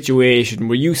be a situation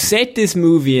where you set this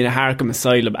movie in Arkham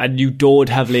Asylum and you don't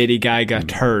have Lady Gaga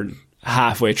turn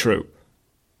halfway through.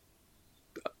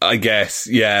 I guess,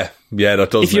 yeah, that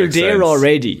does make sense. If you're there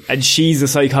already and she's a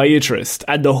psychiatrist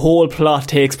and the whole plot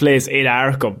takes place in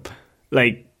Arkham,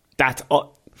 like, that's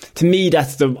to me,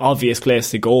 that's the obvious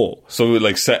place to go. So,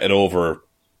 like, set it over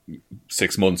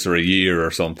 6 months or a year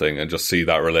or something and just see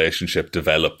that relationship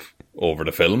develop over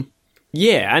the film.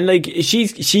 Yeah, and like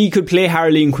she could play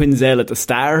Harleen Quinzel at the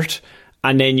start,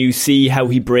 and then you see how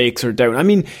he breaks her down. I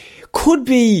mean, could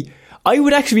be. I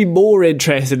would actually be more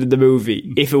interested in the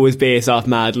movie if it was based off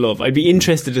Mad Love. I'd be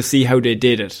interested to see how they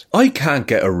did it. I can't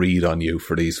get a read on you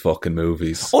for these fucking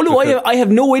movies. Oh no, I have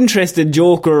no interest in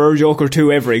Joker or Joker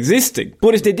 2 ever existing.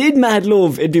 But if they did Mad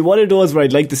Love, it'd be one of those where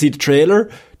I'd like to see the trailer.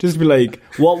 Just be like,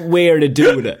 what way are they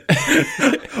doing it?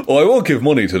 Oh, I won't give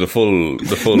money to the full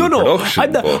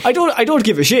production. I don't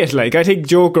give a shit. Like, I think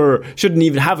Joker shouldn't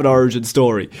even have an origin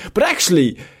story. But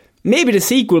actually, maybe the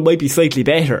sequel might be slightly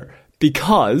better,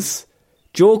 because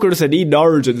Joker doesn't need an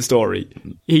origin story.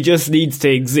 He just needs to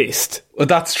exist. Well,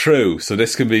 that's true. So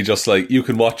this can be just like, you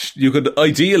could watch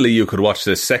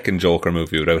this second Joker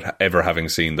movie without ever having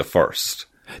seen the first.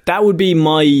 That would be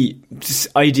my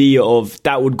idea of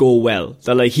that would go well.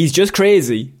 That, like, he's just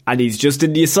crazy and he's just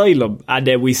in the asylum, and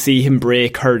then we see him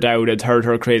break her down and turn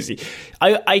her crazy.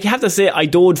 I have to say, I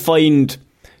don't find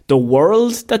the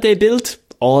world that they built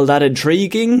all that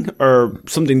intriguing or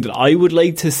something that I would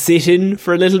like to sit in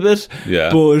for a little bit. Yeah.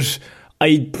 But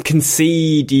I can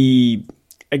see the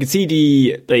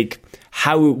like,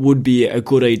 how it would be a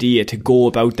good idea to go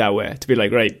about that way. To be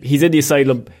like, right, he's in the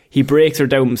asylum, he breaks her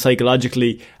down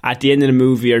psychologically. At the end of the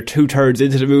movie, or 2/3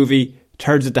 into the movie,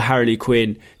 turns into Harley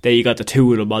Quinn. Then you got the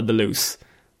two of them on the loose.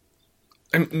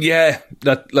 Yeah,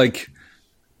 that, like,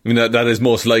 I mean, that is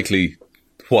most likely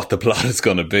what the plot is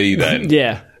going to be then.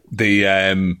 Yeah.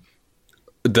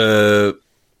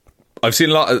 I've seen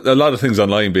a lot of things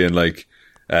online being like,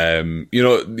 you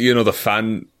know, the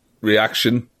fan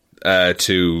reaction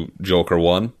to Joker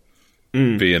 1.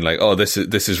 Being like, oh, this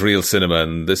is real cinema,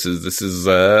 and this is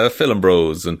Film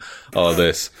Bros, and all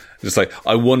this. Just like,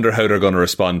 I wonder how they're going to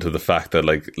respond to the fact that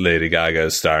like Lady Gaga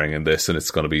is starring in this, and it's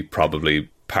going to be probably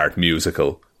part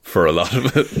musical for a lot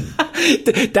of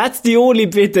it. That's the only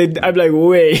bit that I'm like,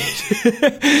 wait.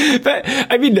 But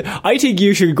I mean, I think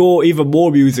you should go even more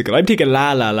musical. I'm taking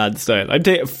La La Land style. I'm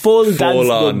taking full dance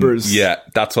numbers. Yeah,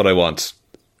 that's what I want.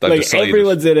 Like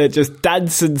everyone's in it, just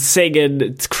dancing, singing.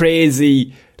 It's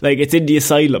crazy. Like, it's in the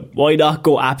asylum. Why not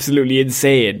go absolutely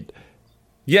insane?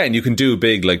 Yeah, and you can do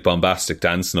big, like, bombastic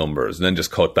dance numbers and then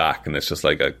just cut back and it's just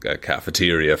like a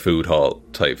cafeteria, food hall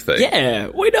type thing. Yeah,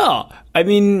 why not? I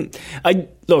mean,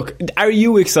 look, are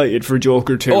you excited for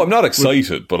Joker 2? Oh, I'm not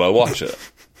excited, but I'll watch it.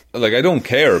 Like, I don't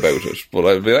care about it, but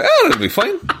I'll be like, oh, it'll be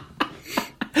fine.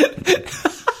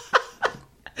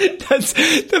 That's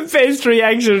the best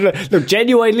reaction. Look,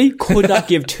 genuinely, could not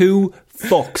give two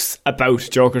fucks about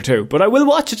Joker 2, but I will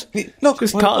watch it. Look,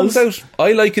 just cause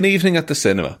I like an evening at the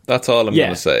cinema. That's all I'm going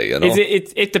to say. You know,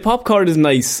 if the popcorn is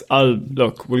nice,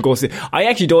 we'll go see. I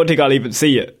actually don't think I'll even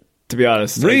see it, to be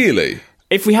honest. Really? Like,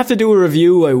 if we have to do a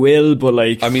review, I will, but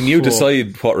like... I mean, you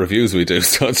decide what reviews we do,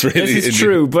 so it's really... This is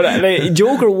true, but like,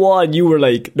 Joker 1, you were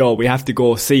like, no, we have to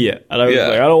go see it. And I was like,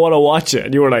 I don't want to watch it.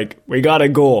 And you were like, we gotta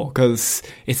go, because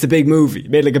it's a big movie. It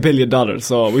made like $1 billion,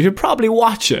 so we should probably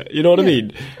watch it. You know what I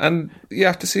mean? And you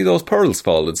have to see those pearls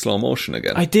fall in slow motion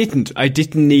again. I didn't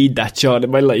need that, John,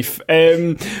 in my life.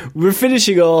 We're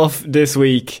finishing off this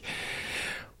week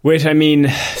with, I mean,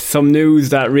 some news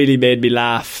that really made me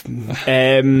laugh.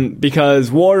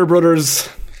 Because Warner Brothers,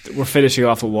 we're finishing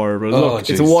off with Warner Brothers. Look,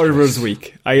 it's a Warner Brothers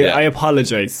week. I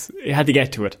apologise. I had to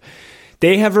get to it.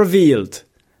 They have revealed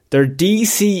their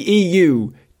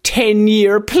DCEU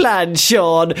 10-year plan,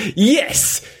 Sean.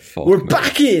 Yes! We're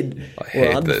back in.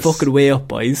 We're on the fucking way up,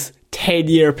 boys.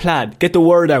 10-year plan. Get the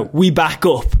word out. We back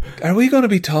up. Are we going to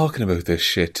be talking about this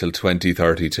shit till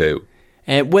 2032?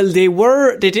 Well,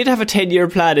 they did have a 10-year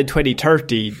plan in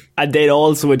 2013, and then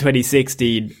also in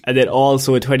 2016, and then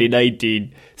also in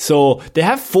 2019. So they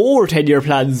have 4 10-year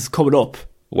plans coming up.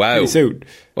 Wow. Pretty soon.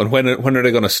 And when are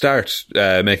they going to start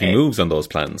making moves on those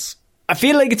plans? I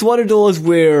feel like it's one of those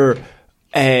where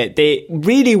they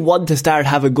really want to start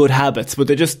having good habits, but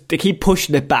they keep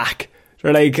pushing it back.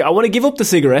 They're like, I want to give up the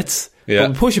cigarettes,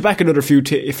 but push it back another few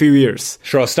years.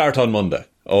 Sure, I'll start on Monday.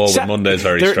 Oh, but Monday is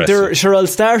very stressful. Sure, I'll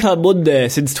start on Monday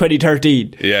since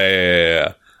 2013.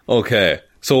 Yeah. Okay.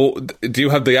 So, do you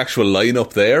have the actual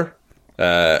lineup there?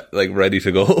 Like, ready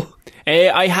to go?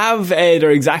 I have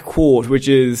their exact quote, which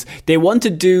is, they want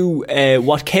to do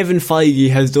what Kevin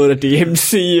Feige has done at the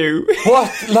MCU.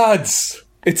 What, lads?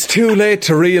 It's too late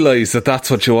to realise that that's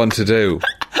what you want to do.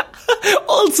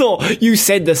 Also, you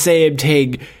said the same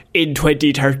thing in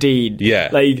 2013. Yeah.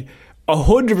 Like,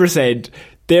 100%.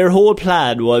 Their whole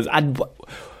plan was, and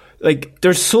like,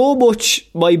 there's so much,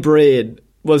 my brain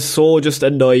was so just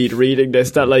annoyed reading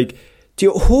this, that like,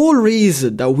 the whole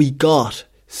reason that we got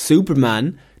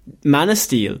Superman, Man of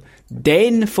Steel,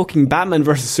 then fucking Batman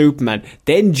vs Superman,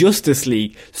 then Justice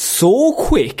League, so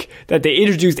quick that they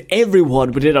introduced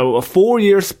everyone within a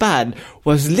 4-year span,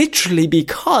 was literally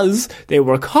because they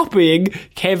were copying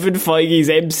Kevin Feige's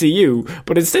MCU.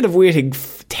 But instead of waiting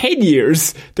 10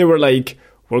 years, they were like,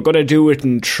 we're going to do it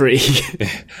in 3.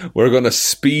 We're going to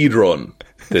speed run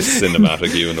this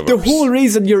cinematic universe. The whole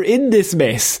reason you're in this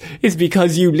mess is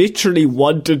because you literally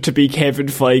wanted to be Kevin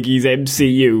Feige's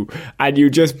MCU, and you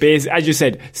just as you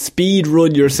said, speed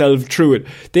run yourself through it.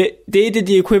 They did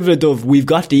the equivalent of, we've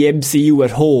got the MCU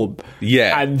at home.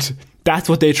 Yeah. And that's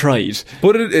what they tried.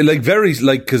 But it like very,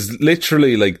 like, because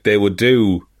literally, like, they would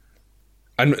do,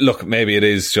 and look, maybe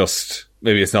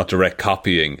it's not direct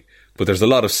copying, but there's a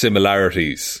lot of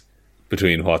similarities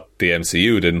between what the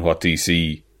MCU did and what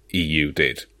DCEU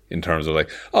did, in terms of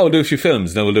like, oh, we'll do a few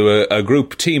films, then we'll do a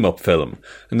group team-up film,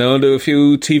 and then we'll do a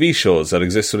few TV shows that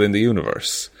exist within the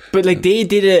universe. But like, they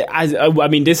did it as, I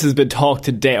mean, this has been talked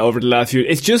to death over the last few,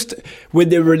 it's just, when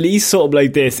they release something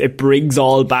like this, it brings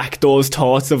all back those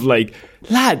thoughts of like,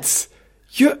 lads,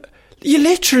 you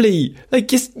literally,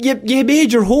 like, you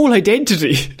made your whole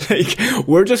identity. Like,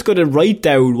 we're just going to write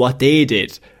down what they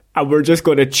did, and we're just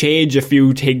going to change a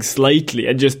few things slightly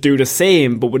and just do the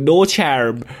same, but with no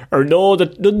charm or none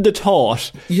of the thought.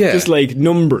 Yeah. Just like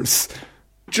numbers.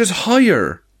 Just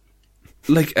hire,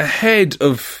 like, a head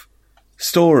of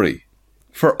story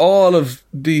for all of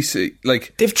DC.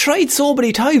 Like, they've tried so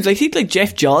many times. I think like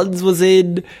Jeff Johns was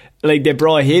in. Like they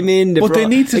brought him in. They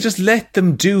need to just let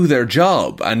them do their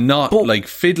job and not like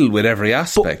fiddle with every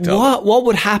aspect of it. What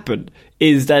would happen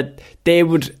is that they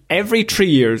would every 3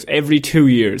 years, every 2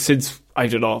 years since. I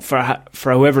don't know, for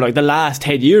however, like the last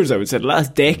 10 years, I would say, the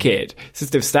last decade, since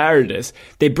they've started this,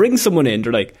 they bring someone in,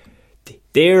 they're like,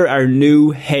 they're our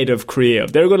new head of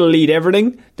creative. They're going to lead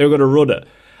everything, they're going to run it.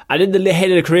 And then the head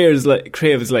of the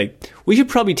creative is like, we should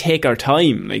probably take our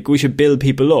time, like, we should build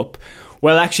people up.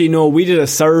 Well, actually, no, we did a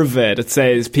survey that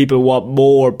says people want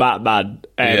more Batman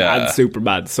and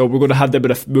Superman, so we're going to have them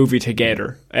in a movie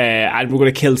together, and we're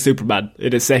going to kill Superman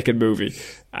in a second movie.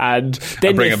 And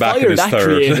then bring they him back fire in his that third.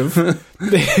 creative.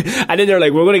 And then they're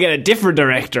like, we're going to get a different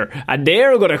director, and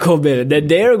they're going to come in, and then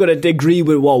they're going to agree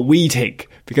with what we think,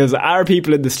 because our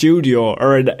people in the studio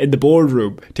or in the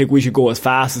boardroom think we should go as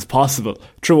fast as possible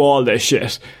through all this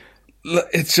shit.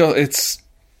 It's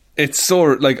so,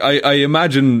 like, I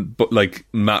imagine, but like,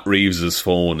 Matt Reeves's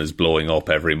phone is blowing up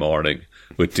every morning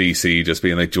with DC just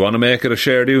being like, do you want to make it a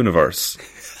shared universe?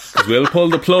 Because we'll pull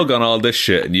the plug on all this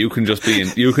shit and you can just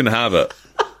you can have it.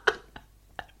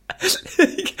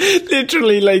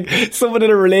 Literally, like, someone in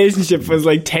a relationship was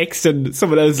like texting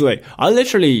someone else like, I'll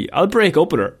break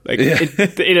up with her like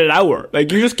in an hour.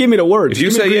 Like, you just give me the word. If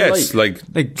you say yes, like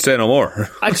say no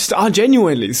more.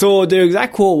 Genuinely. So the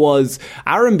exact quote was,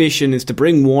 our ambition is to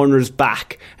bring Warner's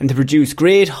back and to produce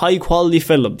great high quality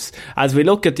films. As we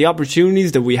look at the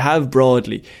opportunities that we have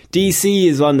broadly, DC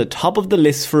is on the top of the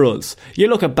list for us. You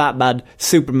look at Batman,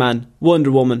 Superman,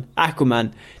 Wonder Woman,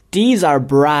 Aquaman. These are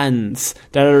brands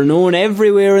that are known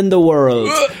everywhere in the world.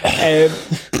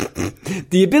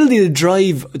 The ability to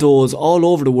drive those all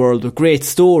over the world with great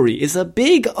story is a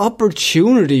big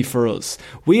opportunity for us.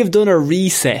 We have done a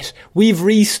reset. We've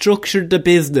restructured the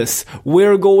business.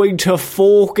 We're going to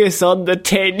focus on the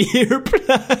 10-year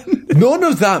plan. None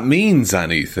of that means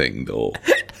anything, though.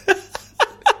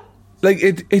 Like,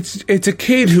 it's a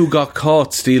kid who got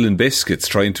caught stealing biscuits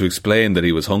trying to explain that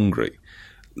he was hungry.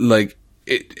 Like,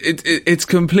 it's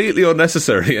completely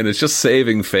unnecessary, and it's just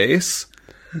saving face.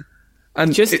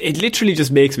 And it literally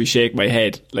just makes me shake my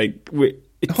head. Like,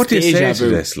 it's what do you say to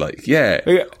this? Like, yeah,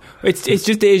 it's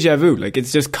just deja vu. Like,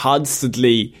 it's just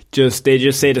constantly they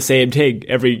just say the same thing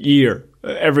every year,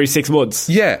 every 6 months.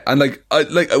 Yeah, and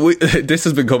this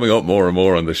has been coming up more and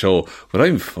more on the show, but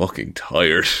I'm fucking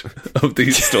tired of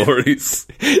these stories.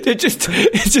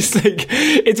 It's just like,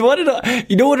 it's one of the,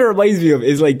 you know what it reminds me of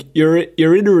is like, you're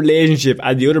in a relationship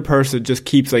and the other person just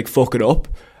keeps like fucking up.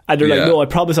 And they're like, no, I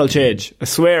promise I'll change. I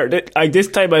swear, like, this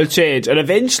time I'll change. And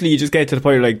eventually you just get to the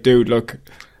point, you're like, dude, look,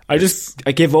 I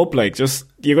give up. Like, just,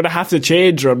 you're going to have to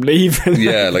change or I'm leaving.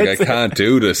 Yeah, like, I can't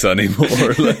do this anymore.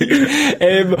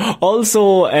 Like.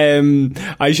 Also,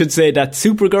 I should say that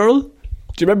Supergirl, do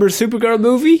you remember the Supergirl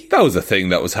movie? That was a thing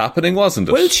that was happening, wasn't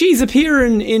it? Well, she's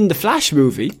appearing in the Flash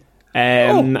movie.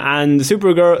 And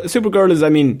Supergirl is, I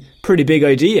mean, pretty big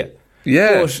idea.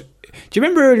 Yeah. But, do you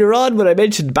remember earlier on when I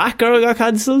mentioned Batgirl got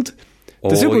cancelled?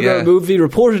 The Supergirl movie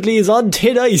reportedly is on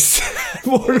thin ice.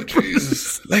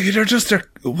 Jesus.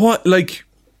 Like,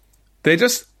 they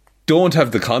just don't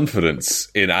have the confidence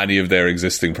in any of their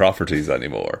existing properties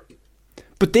anymore.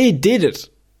 But they did it.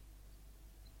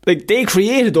 Like, they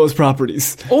created those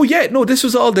properties. Oh yeah, no, this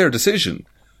was all their decision.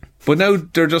 But now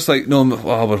they're just like, no,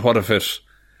 but what if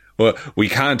well, we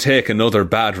can't take another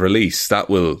bad release. That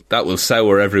will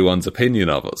sour everyone's opinion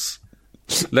of us.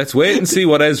 Let's wait and see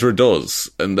what Ezra does,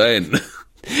 and then...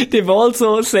 They've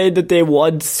also said that they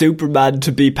want Superman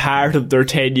to be part of their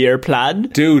 10-year plan.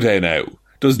 Do they now?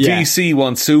 Does DC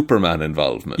want Superman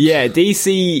involvement? Yeah,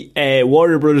 DC,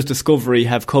 Warner Brothers Discovery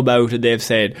have come out and they've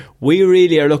said, we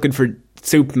really are looking for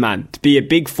Superman to be a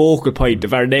big focal point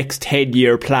of our next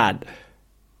 10-year plan.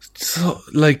 So...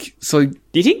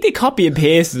 Do you think they copy and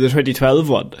pasted the 2012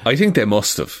 one? I think they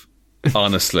must have,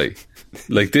 honestly.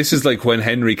 Like, this is like when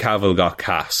Henry Cavill got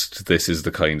cast. This is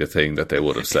the kind of thing that they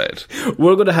would have said.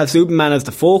 We're going to have Superman as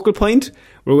the focal point.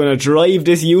 We're going to drive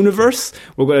this universe.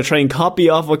 We're going to try and copy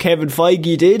off what Kevin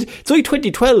Feige did. It's only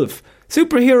 2012.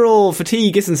 Superhero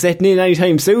fatigue isn't setting in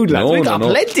anytime soon, lads. We've got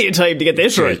plenty of time to get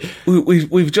this right.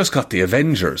 We've just got the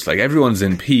Avengers. Like, everyone's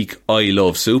in peak I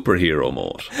love superhero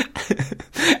mode.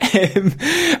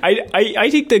 I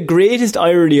think the greatest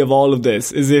irony of all of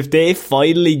this is if they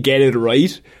finally get it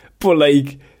right, but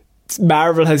like,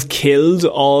 Marvel has killed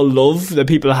all love that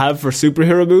people have for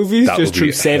superhero movies just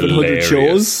through 700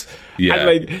 shows. Yeah. And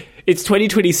like, It's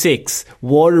 2026.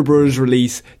 Warner Bros.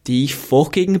 Release the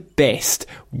fucking best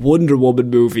Wonder Woman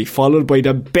movie, followed by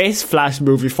the best Flash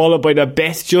movie, followed by the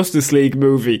best Justice League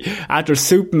movie, after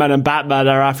Superman and Batman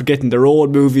are after getting their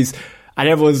own movies. And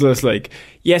everyone's just like,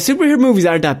 yeah, superhero movies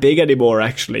aren't that big anymore,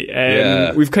 actually.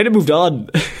 We've kind of moved on.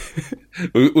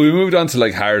 we moved on to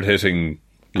like hard-hitting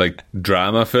like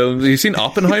drama films. You seen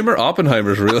Oppenheimer?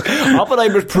 Oppenheimer's real.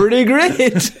 Oppenheimer's pretty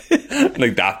great.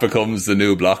 Like that becomes the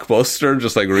new blockbuster,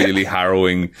 just like really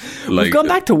harrowing. Like, we've gone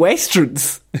back to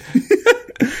westerns.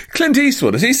 Clint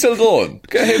Eastwood, is he still going?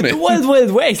 Get him in. Wild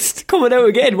Wild West coming out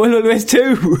again. Wild Wild West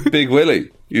 2. Big Willie.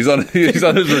 He's on his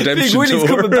redemption Big Willie's tour.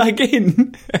 coming back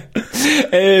in.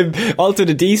 Also,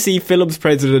 the DC Films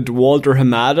president Walter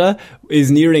Hamada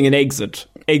is nearing an exit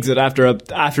after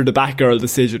the Batgirl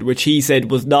decision, which he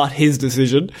said was not his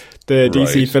decision. The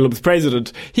DC Films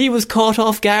president, he was caught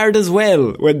off guard as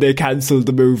well when they cancelled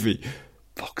the movie.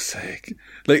 Fuck's sake!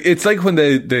 Like it's like when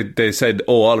they said,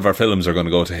 "Oh, all of our films are going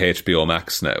to go to HBO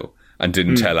Max now," and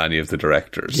didn't tell any of the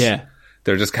directors. Yeah,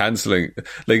 they're just cancelling.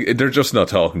 Like they're just not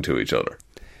talking to each other.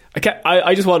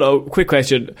 I just want a quick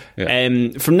question.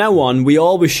 Yeah. From now on, we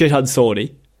always shit on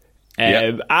Sony.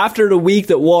 After the week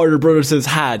that Warner Brothers has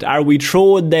had, are we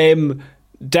throwing them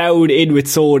down in with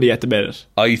Sony at the minute?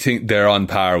 I think they're on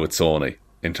par with Sony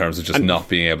in terms of just not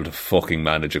being able to fucking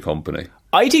manage a company.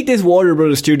 I think this Warner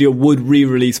Brothers studio would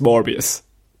re-release Morbius.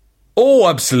 Oh,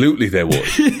 absolutely they would.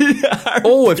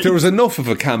 If there was enough of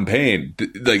a campaign,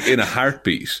 like in a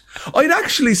heartbeat. I'd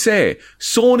actually say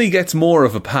Sony gets more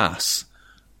of a pass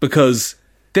because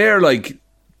they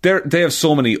have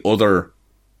so many other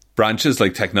branches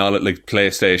like technology, like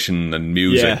PlayStation and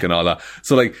music and all that.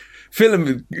 So like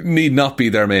film need not be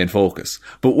their main focus.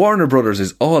 But Warner Brothers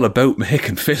is all about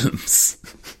making films.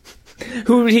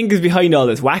 Who do you think is behind all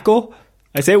this? Wacko?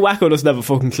 I say Wacko doesn't have a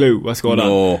fucking clue what's going on.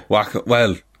 No, Wacko.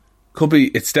 Well, could be.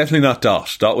 It's definitely not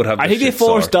Dot. Dot would have. I think they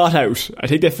forced Dot out. I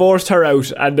think they forced her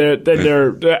out, and then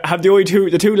they have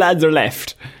the two lads are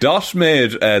left. Dot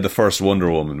made the first Wonder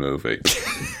Woman movie.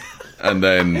 And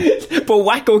then... But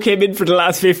Wacko came in for the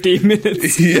last 15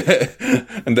 minutes. Yeah.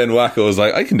 And then Wacko was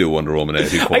like, I can do Wonder Woman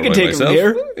 84 I can take myself. them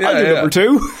here. I'll do number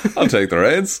 2. I'll take the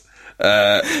reins.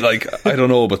 I don't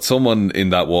know, but someone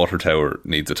in that water tower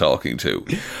needs a talking to.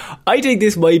 I think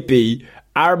this might be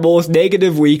our most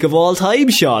negative week of all time,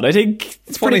 Sean. I think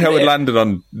it's funny how it landed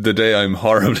on the day I'm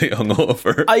horribly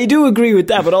hungover. I do agree with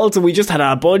that, but also we just had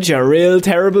a bunch of real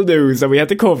terrible news that we had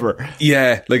to cover.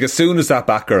 Yeah, like as soon as that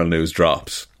Batgirl news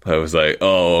dropped, I was like,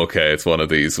 oh, okay, it's one of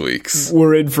these weeks.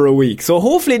 We're in for a week. So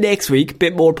hopefully next week, a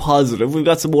bit more positive. We've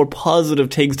got some more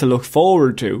positive things to look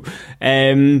forward to.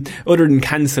 Other than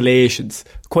cancellations.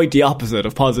 Quite the opposite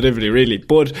of positivity, really.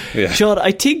 But, Sean,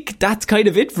 I think that's kind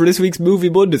of it for this week's Movie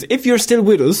Mondays. If you're still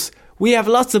with us, we have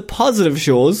lots of positive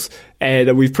shows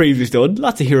that we've previously done.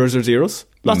 Lots of Heroes or Zeros.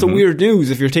 Lots of weird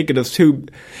news if you're thinking of two.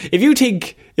 If you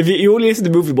only listen to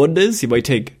Movie Mondays, you might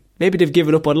think, maybe they've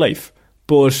given up on life.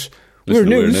 But... Weird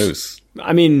news.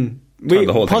 I mean, we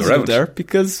positive there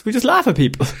because we just laugh at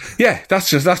people. Yeah, that's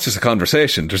just a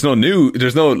conversation. There's no real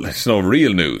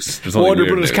news. There's Warner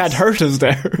Brothers can't hurt us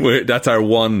there. That's our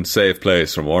one safe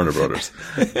place from Warner Brothers.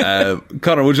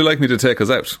 Connor, would you like me to take us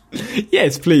out?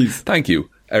 Yes, please. Thank you,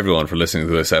 everyone, for listening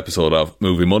to this episode of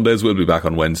Movie Mondays. We'll be back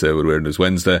on Wednesday with Weird News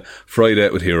Wednesday, Friday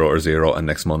with Hero or Zero, and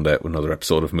next Monday with another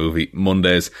episode of Movie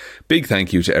Mondays. Big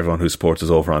thank you to everyone who supports us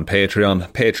over on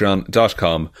Patreon,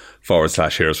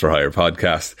 patreon.com/Heroes for Hire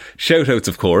podcast. Shout outs,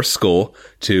 of course, go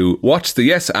to watch the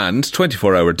Yes and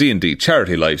 24-hour D&D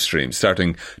charity live stream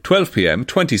starting 12 p.m,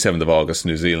 27th of August,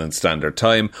 New Zealand Standard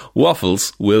Time.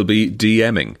 Waffles will be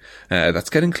DMing.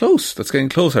 That's getting close.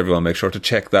 Everyone. Make sure to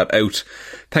check that out.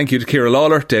 Thank you to Ciara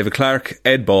Lawler, David Clark,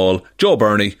 Ed Ball, Joe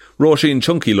Burney, Roisin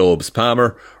Chunky Lobes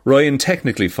Palmer, Ryan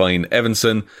Technically Fine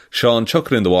Evanson, Sean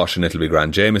Chuck It in the Wash and It'll Be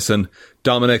Grand Jameson,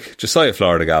 Dominic, Josiah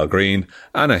Florida Gal Green,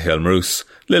 Anna Hilmroos,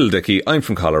 Little Dicky, I'm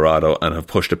from Colorado and have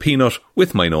pushed a peanut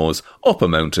with my nose up a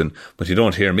mountain, but you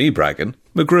don't hear me bragging,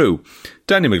 McGrew,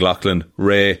 Danny McLaughlin,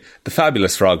 Ray, The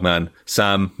Fabulous Frogman,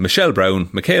 Sam, Michelle Brown,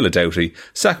 Michaela Doughty,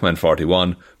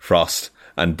 Sackman41, Frost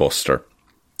and Buster.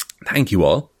 Thank you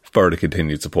all for the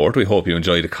continued support. We hope you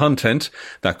enjoy the content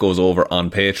that goes over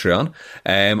on Patreon.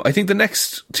 I think the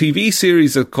next TV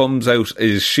series that comes out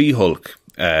is She-Hulk,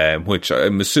 which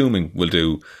I'm assuming we'll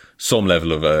do some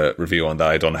level of a review on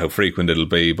that. I don't know how frequent it'll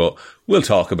be, but we'll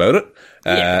talk about it.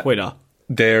 Yeah, why not?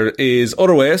 There is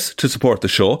other ways to support the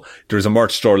show. There is a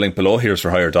merch store link below,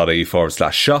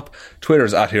 heroesforhire.ie/shop. Twitter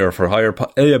is at Hero for Hire.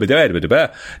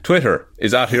 Twitter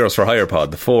is at Heroes for Hire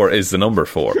Pod. The 4 is the number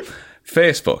 4.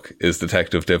 Facebook is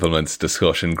Detective Dippleman's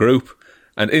discussion group,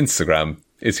 and Instagram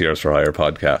is Heroes for Hire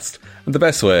podcast. And the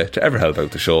best way to ever help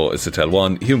out the show is to tell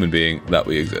one human being that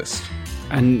we exist.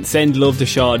 And send love to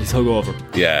Shaw, he's hungover.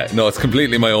 Yeah, no, it's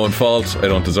completely my own fault. I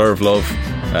don't deserve love.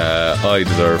 I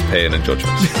deserve pain and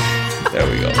judgment. There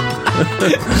we go.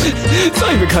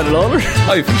 Simon Conor Lawler.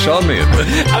 I've been Sean Meehan.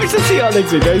 I shall see you all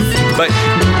next week, guys. Bye.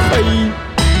 Bye.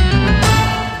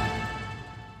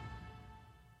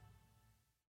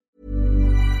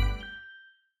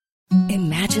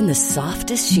 Imagine the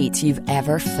softest sheets you've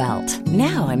ever felt.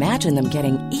 Now imagine them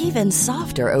getting even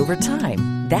softer over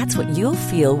time. That's what you'll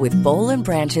feel with Boll &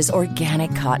 Branch's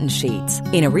organic cotton sheets.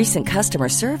 In a recent customer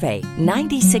survey,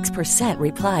 96%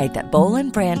 replied that Boll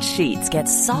 & Branch sheets get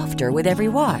softer with every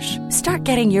wash. Start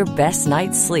getting your best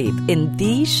night's sleep in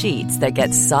these sheets that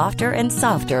get softer and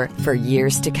softer for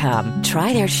years to come.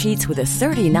 Try their sheets with a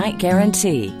 30-night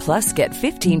guarantee. Plus, get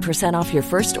 15% off your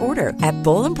first order at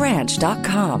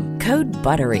bollandbranch.com. Code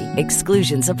BUTTERY.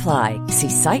 Exclusions apply. See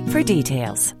site for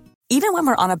details. Even when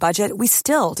we're on a budget, we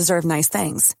still deserve nice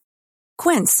things.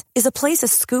 Quince is a place to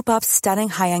scoop up stunning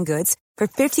high-end goods for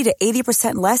 50 to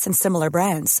 80% less than similar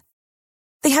brands.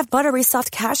 They have buttery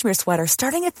soft cashmere sweaters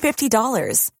starting at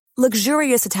 $50,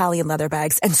 luxurious Italian leather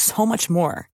bags, and so much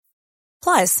more.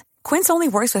 Plus, Quince only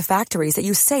works with factories that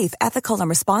use safe, ethical, and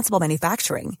responsible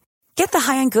manufacturing. Get the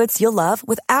high-end goods you'll love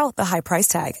without the high price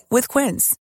tag with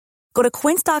Quince. Go to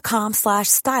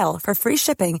quince.com/style for free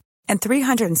shipping and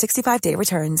 365-day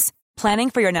returns. Planning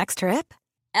for your next trip?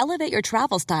 Elevate your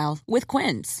travel style with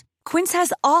Quince. Quince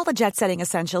has all the jet-setting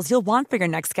essentials you'll want for your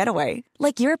next getaway,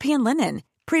 like European linen,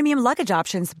 premium luggage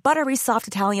options, buttery soft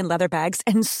Italian leather bags,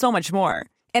 and so much more.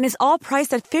 And is all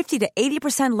priced at 50 to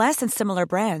 80% less than similar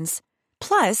brands.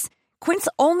 Plus, Quince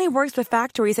only works with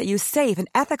factories that use safe and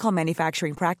ethical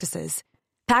manufacturing practices.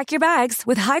 Pack your bags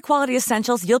with high-quality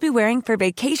essentials you'll be wearing for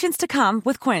vacations to come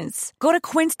with Quince. Go to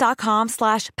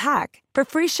quince.com/pack for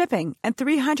free shipping and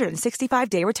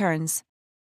 365-day returns.